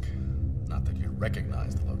homesick. Not that you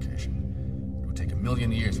recognize the location. It would take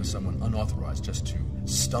 1,000,000 years for someone unauthorized just to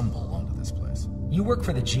stumble onto this place. You work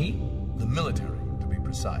for the G? The military, to be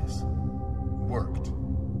precise. Worked.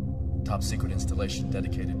 Top secret installation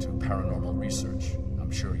dedicated to paranormal research. I'm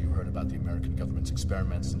sure you heard about the American government's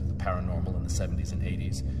experiments into the paranormal in the 70s and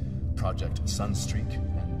 80s. Project Sunstreak,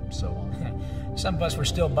 and so on. Some of us were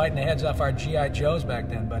still biting the heads off our G.I. Joes back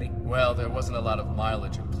then, buddy. Well, there wasn't a lot of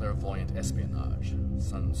mileage in clairvoyant espionage.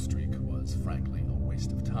 Sunstreak was, frankly, a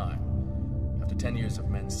waste of time. After 10 years of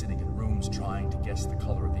men sitting in rooms trying to guess the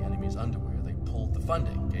color of the enemy's underwear, they pulled the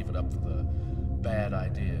funding, gave it up for the bad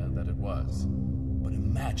idea that it was. But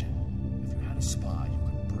imagine if you had a spy who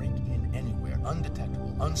could break in anywhere,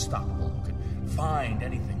 undetectable, unstoppable, who could find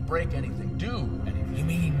anything, break anything, do anything. You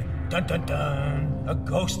mean, dun dun dun, a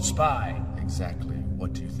ghost spy? Exactly.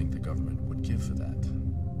 What do you think the government would give for that?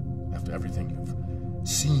 After everything you've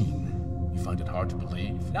seen, you find it hard to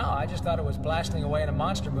believe? No, I just thought it was blasting away in a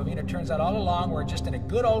monster movie, and it turns out all along we're just in a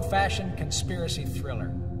good old-fashioned conspiracy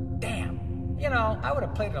thriller. Damn. You know, I would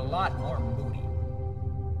have played it a lot more moody.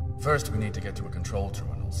 First, we need to get to a control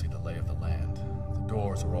terminal, see the lay of the land. The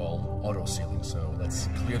doors are all auto-sealing, so let's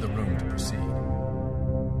clear the room to proceed.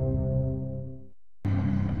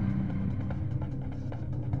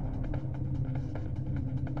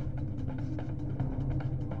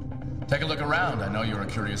 Take a look around. I know you're a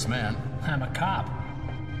curious man. I'm a cop.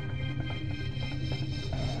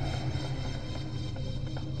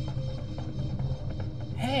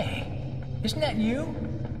 Hey, isn't that you?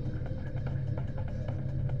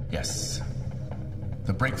 Yes.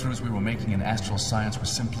 The breakthroughs we were making in astral science were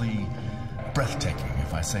simply breathtaking,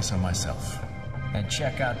 if I say so myself. And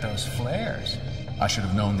check out those flares. I should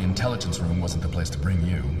have known the intelligence room wasn't the place to bring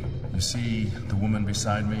you. You see the woman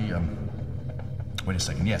beside me? Wait a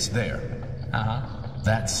second. Yes, there. Uh-huh.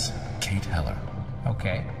 That's Kate Heller.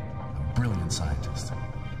 Okay. A brilliant scientist.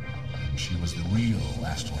 And she was the real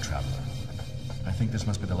astral traveler. I think this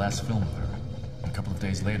must be the last film of her. A couple of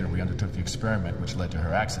days later, we undertook the experiment which led to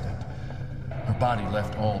her accident. Her body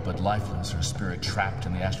left all but lifeless, her spirit trapped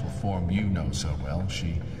in the astral form you know so well.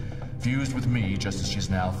 She fused with me just as she's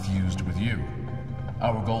now fused with you.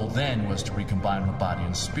 Our goal then was to recombine her body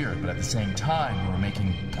and spirit, but at the same time, we were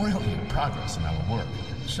making brilliant progress in our work.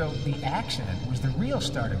 So the accident was the real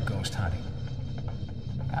start of ghost hunting.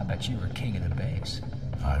 I bet you were king of the base.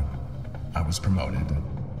 I was promoted.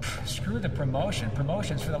 Screw the promotion.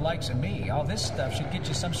 Promotion's for the likes of me. All this stuff should get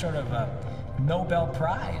you some sort of Nobel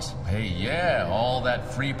Prize. Hey, yeah, all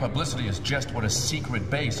that free publicity is just what a secret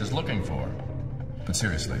base is looking for. But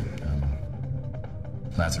seriously,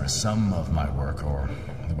 Lazarus, some of my work, or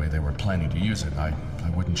the way they were planning to use it, I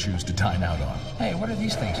wouldn't choose to dine out on. Hey, what are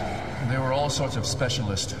these things? There were all sorts of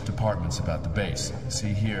specialist departments about the base. See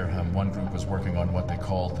here, one group was working on what they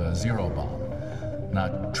called the zero bomb.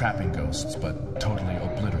 Not trapping ghosts, but totally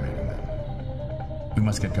obliterating them. We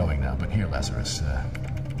must get going now, but here, Lazarus,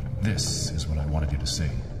 this is what I wanted you to see.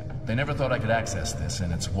 They never thought I could access this,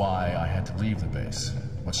 and it's why I had to leave the base.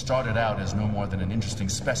 What started out as no more than an interesting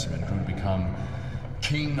specimen grew to become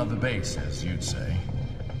king of the base, as you'd say.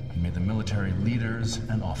 He made the military leaders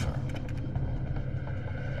an offer.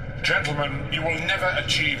 Gentlemen, you will never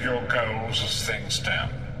achieve your goals as things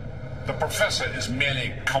stand. The professor is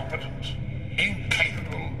merely competent,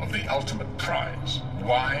 incapable of the ultimate prize.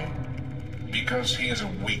 Why? Because he is a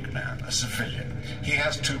weak man, a civilian. He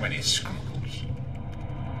has too many scruples.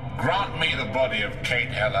 Grant me the body of Kate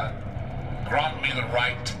Heller. Grant me the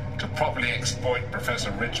right to properly exploit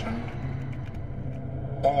Professor Richmond.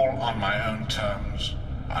 All on my own terms,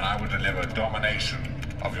 and I will deliver domination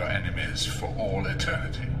of your enemies for all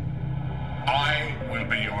eternity. I will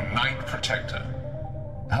be your Knight Protector.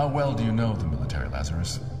 How well do you know the military,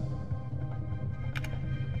 Lazarus?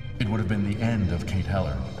 It would have been the end of Kate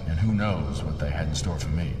Heller, and who knows what they had in store for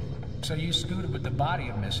me. So you scooted with the body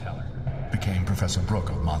of Miss Heller? Became Professor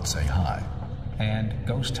Brooke of Montsay High. And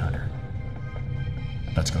Ghosthunter.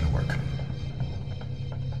 Let's go to work.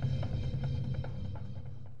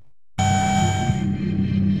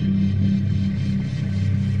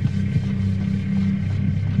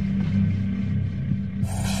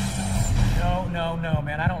 No,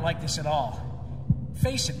 man, I don't like this at all.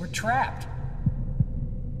 Face it, we're trapped.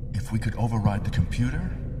 If we could override the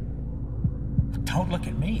computer? Don't look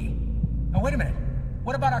at me. Now, wait a minute.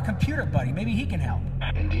 What about our computer buddy? Maybe he can help.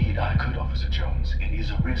 Indeed, I could, Officer Jones. It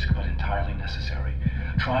is a risk, but entirely necessary.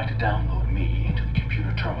 Try to download me into the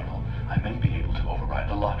computer terminal. I may be able to override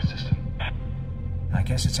the lock system. I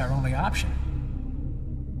guess it's our only option.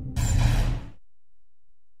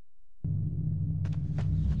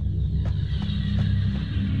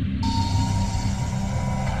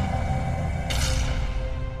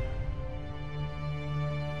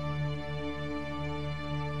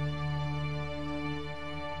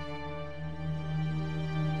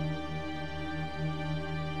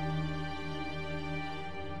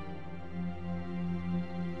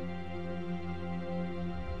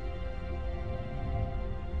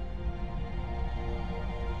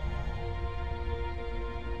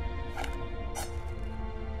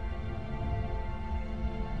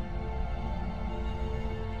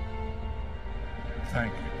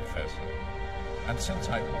 Thank you, Professor. And since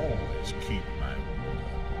I always keep my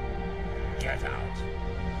word, get out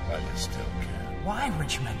while you still can. Why,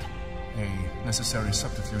 Richmond? A necessary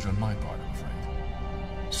subterfuge on my part, I'm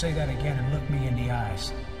afraid. Say that again and look me in the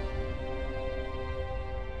eyes.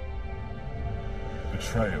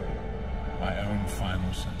 Betrayal, my own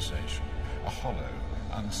final sensation. A hollow,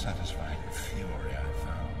 unsatisfying fury I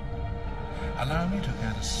found. Allow me to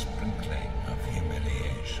add a sprinkling of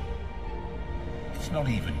humiliation. It's not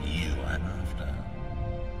even you I'm after.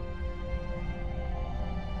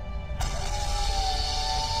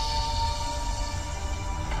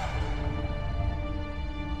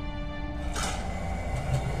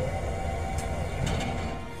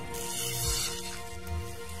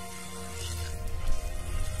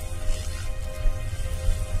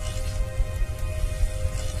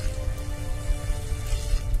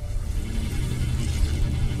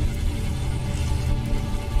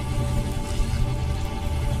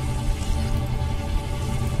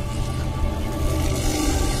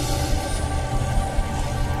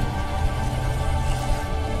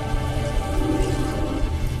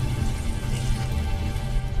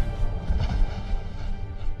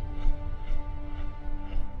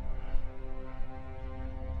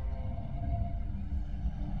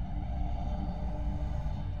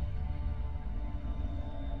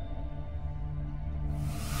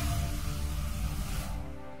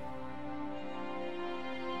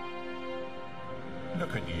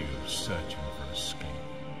 Look at you, searching for escape.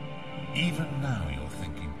 Even now you're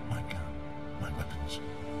thinking, my gun, my weapons,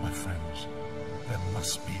 my friends. There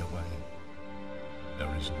must be a way.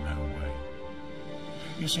 There is no way.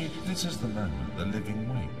 You see, this is the moment the living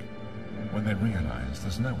wake, when they realize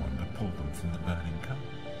there's no one to pull them from the burning car,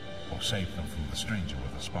 or save them from the stranger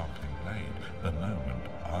with a sparkling blade. The moment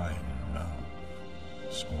I know.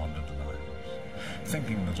 Squandered lives,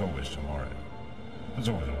 thinking there's always tomorrow. There's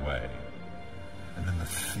always a way. And then the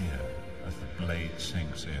fear as the blade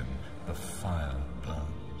sinks in, the fire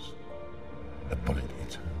burns, the bullet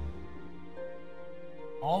hits home.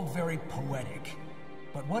 All very poetic,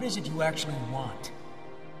 but what is it you actually want?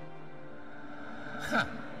 Ha!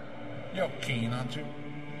 You're keen, aren't you?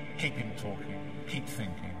 Keep him talking, keep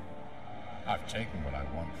thinking. I've taken what I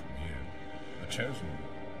want from you, the chosen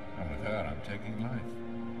one, and with her I'm taking life.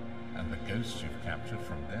 And the ghosts you've captured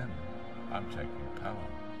from them, I'm taking power.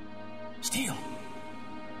 Steele!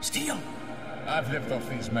 Steele! I've lived off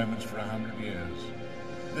these moments for 100 years.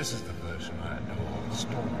 This is the version I adored,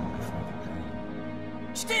 storming before the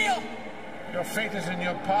king. Steele! Your fate is in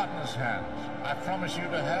your partner's hands. I promise you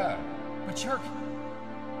to her. But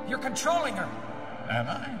you're controlling her. Am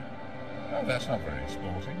I? Oh, that's not very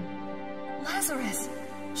sporting. Lazarus!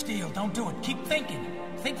 Steele, don't do it. Keep thinking.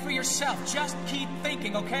 Think for yourself. Just keep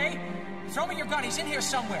thinking, okay? Throw me your gun. He's in here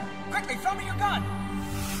somewhere. Quickly, throw me your gun!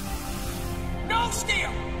 No,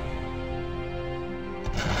 Steele!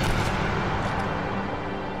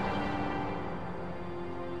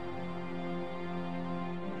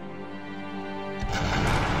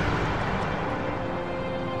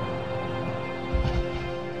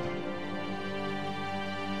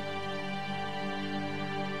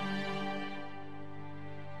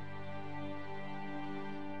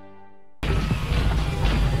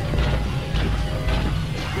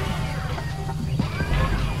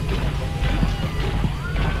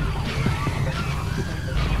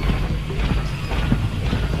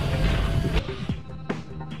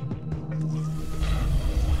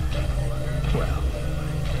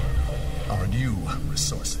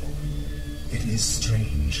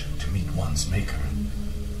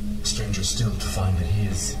 Still to find that he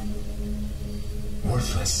is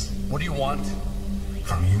worthless. What do you want?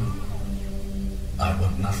 From you? I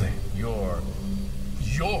want nothing. You're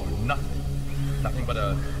nothing. Nothing but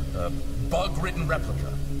a bug-ridden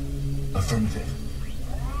replica. Affirmative.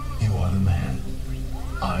 You are the man.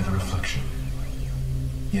 I the reflection.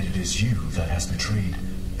 Yet it is you that has betrayed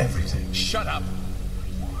everything. Shut up!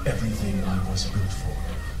 Everything I was built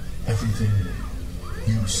for. Everything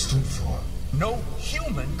you stood for. No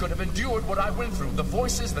human could have endured what I went through. The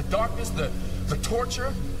voices, the darkness, the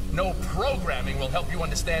torture. No programming will help you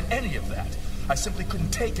understand any of that. I simply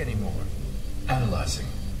couldn't take any more. Analyzing.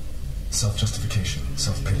 Self-justification,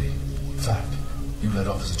 self-pity. Fact. You led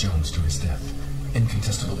Officer Jones to his death.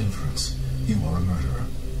 Incontestable inference. You are a murderer.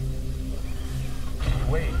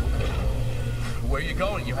 Wait. Where are you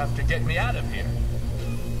going? You have to get me out of here.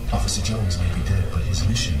 Officer Jones may be dead, but his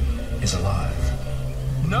mission is alive.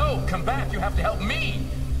 No, come back. You have to help me.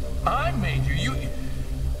 I made you.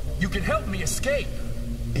 You can help me escape.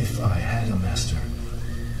 If I had a master,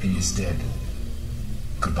 he is dead.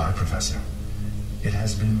 Goodbye, Professor. It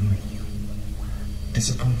has been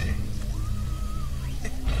Disappointing.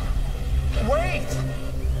 Wait!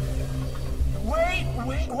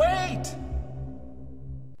 Wait!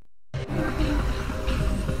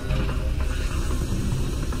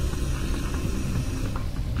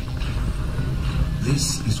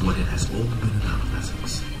 This is what it has all been about,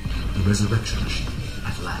 Lazarus. The resurrection machine,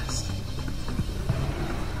 at last.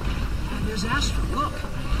 And there's Astro, look!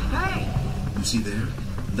 Hey! You see there?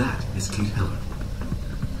 That is Kate Heller.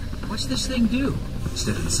 What's this thing do?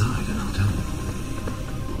 Step inside and I'll tell you.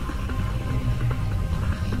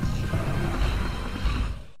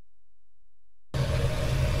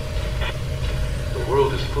 The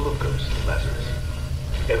world is full of ghosts, Lazarus.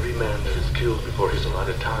 Every man that is killed before his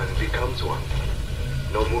allotted time becomes one.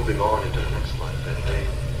 No moving on into the next life, and they,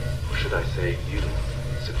 or should I say you,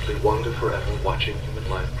 simply wander forever watching human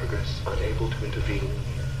life progress, unable to intervene,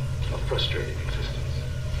 a frustrating existence.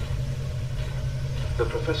 The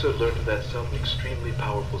professor learned that some extremely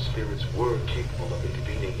powerful spirits were capable of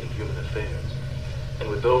intervening in human affairs, and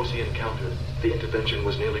with those he encountered, the intervention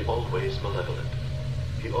was nearly always malevolent.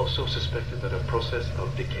 He also suspected that a process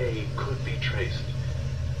of decay could be traced.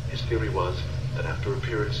 His theory was that after a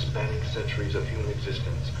period spanning centuries of human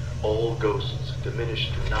existence, all ghosts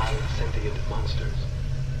diminished to non-sentient monsters.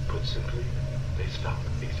 Put simply, they stopped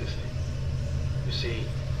existing. You see,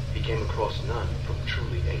 he came across none from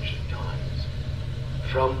truly ancient times.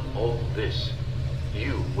 From all this,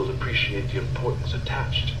 you will appreciate the importance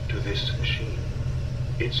attached to this machine.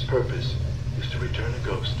 Its purpose is to return a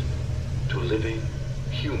ghost to a living,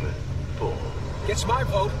 human form. Gets my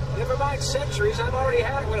vote. Never mind centuries, I've already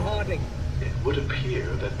had it with haunting. It would appear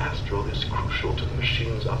that Astral is crucial to the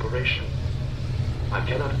machine's operation. I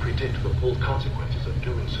cannot predict the full consequences of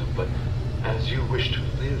doing so, but as you wish to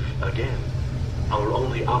live again, our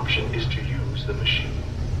only option is to use the machine.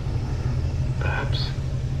 Perhaps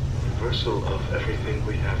reversal of everything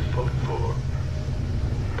we have fought for,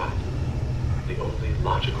 but the only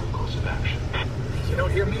logical course of action. You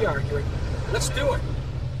don't hear me arguing. Let's do it.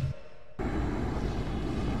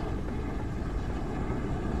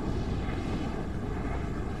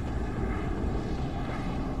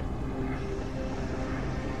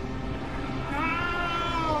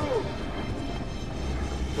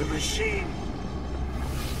 The machine!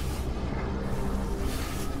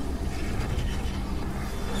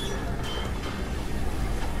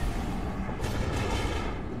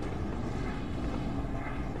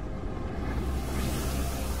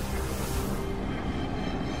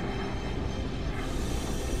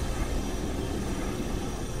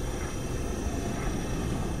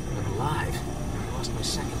 I'm alive. I lost my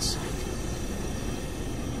second sight.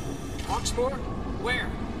 Hawksmoor? Where?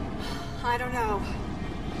 I don't know.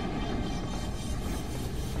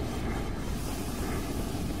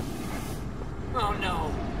 Oh no.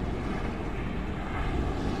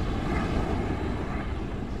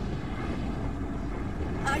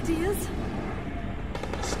 Ideas?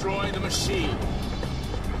 Destroy the machine.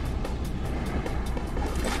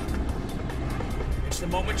 It's the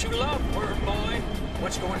moment you love, worm boy.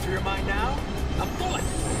 What's going through your mind now? A bullet!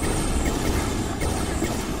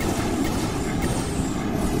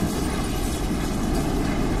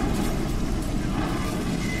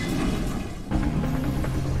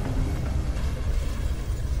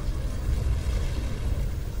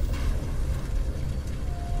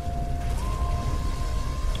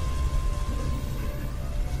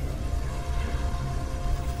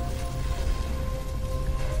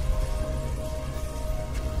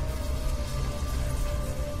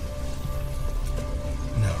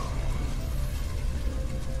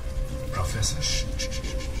 Professor, shh.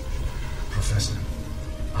 Professor,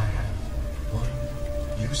 I have one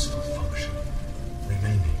useful function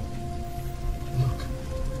remaining. Look.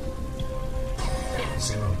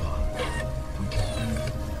 Zero bar. We can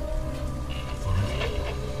end forever.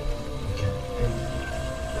 We can end.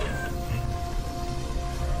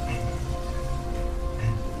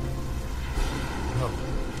 No.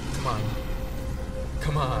 Come on.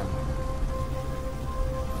 Come on.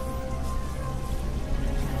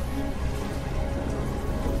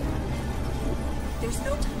 There's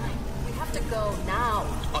no time. We have to go now.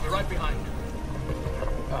 I'll be right behind you.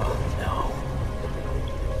 Oh, no.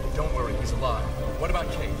 Don't worry, he's alive. What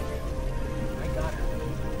about Kate? I got her.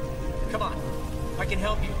 Come on. I can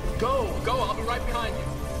help you. Go! I'll be right behind you.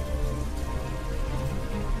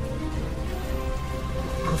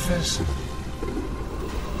 Professor,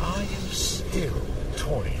 are you still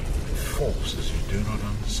toying with forces you do not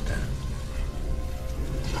understand?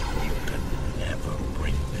 You can never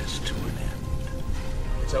bring this to an end.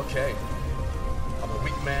 It's okay. I'm a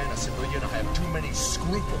weak man, a civilian. I have too many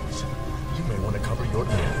scruples. You may want to cover your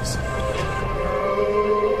ears.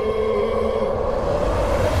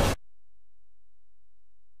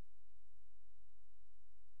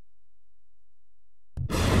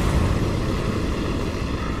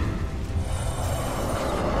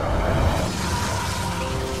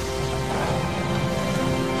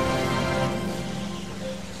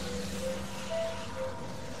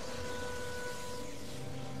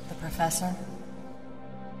 Professor?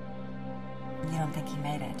 You don't think he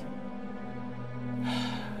made it?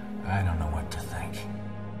 I don't know what to think.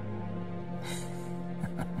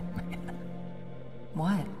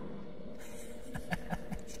 What?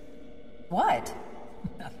 What?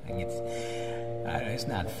 Nothing. It's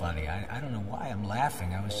not funny. I don't know why I'm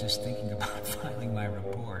laughing. I was just thinking about filing my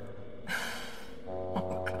report.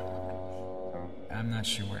 Oh, God. I'm not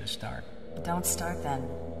sure where to start. Don't start then.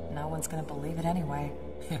 No one's gonna believe it anyway.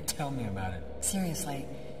 Tell me about it. Seriously,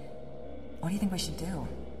 what do you think we should do?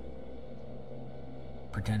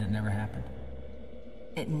 Pretend it never happened?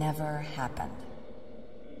 It never happened.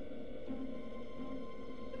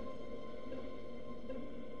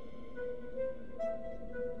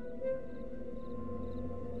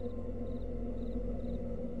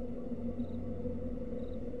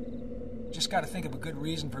 Just gotta think of a good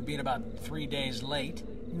reason for being about 3 days late.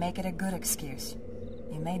 Make it a good excuse.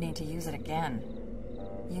 You may need to use it again.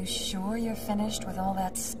 You sure you're finished with all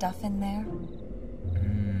that stuff in there?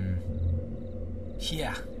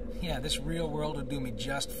 Yeah, this real world will do me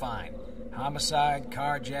just fine. Homicide,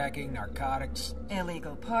 carjacking, narcotics.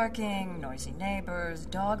 Illegal parking, noisy neighbors,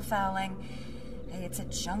 dog fouling. Hey, it's a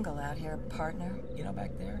jungle out here, partner. You know,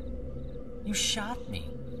 back there, you shot me.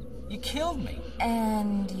 You killed me.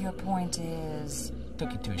 And your point is?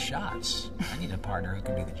 Took you 2 shots. I need a partner who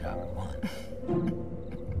can do the job at 1.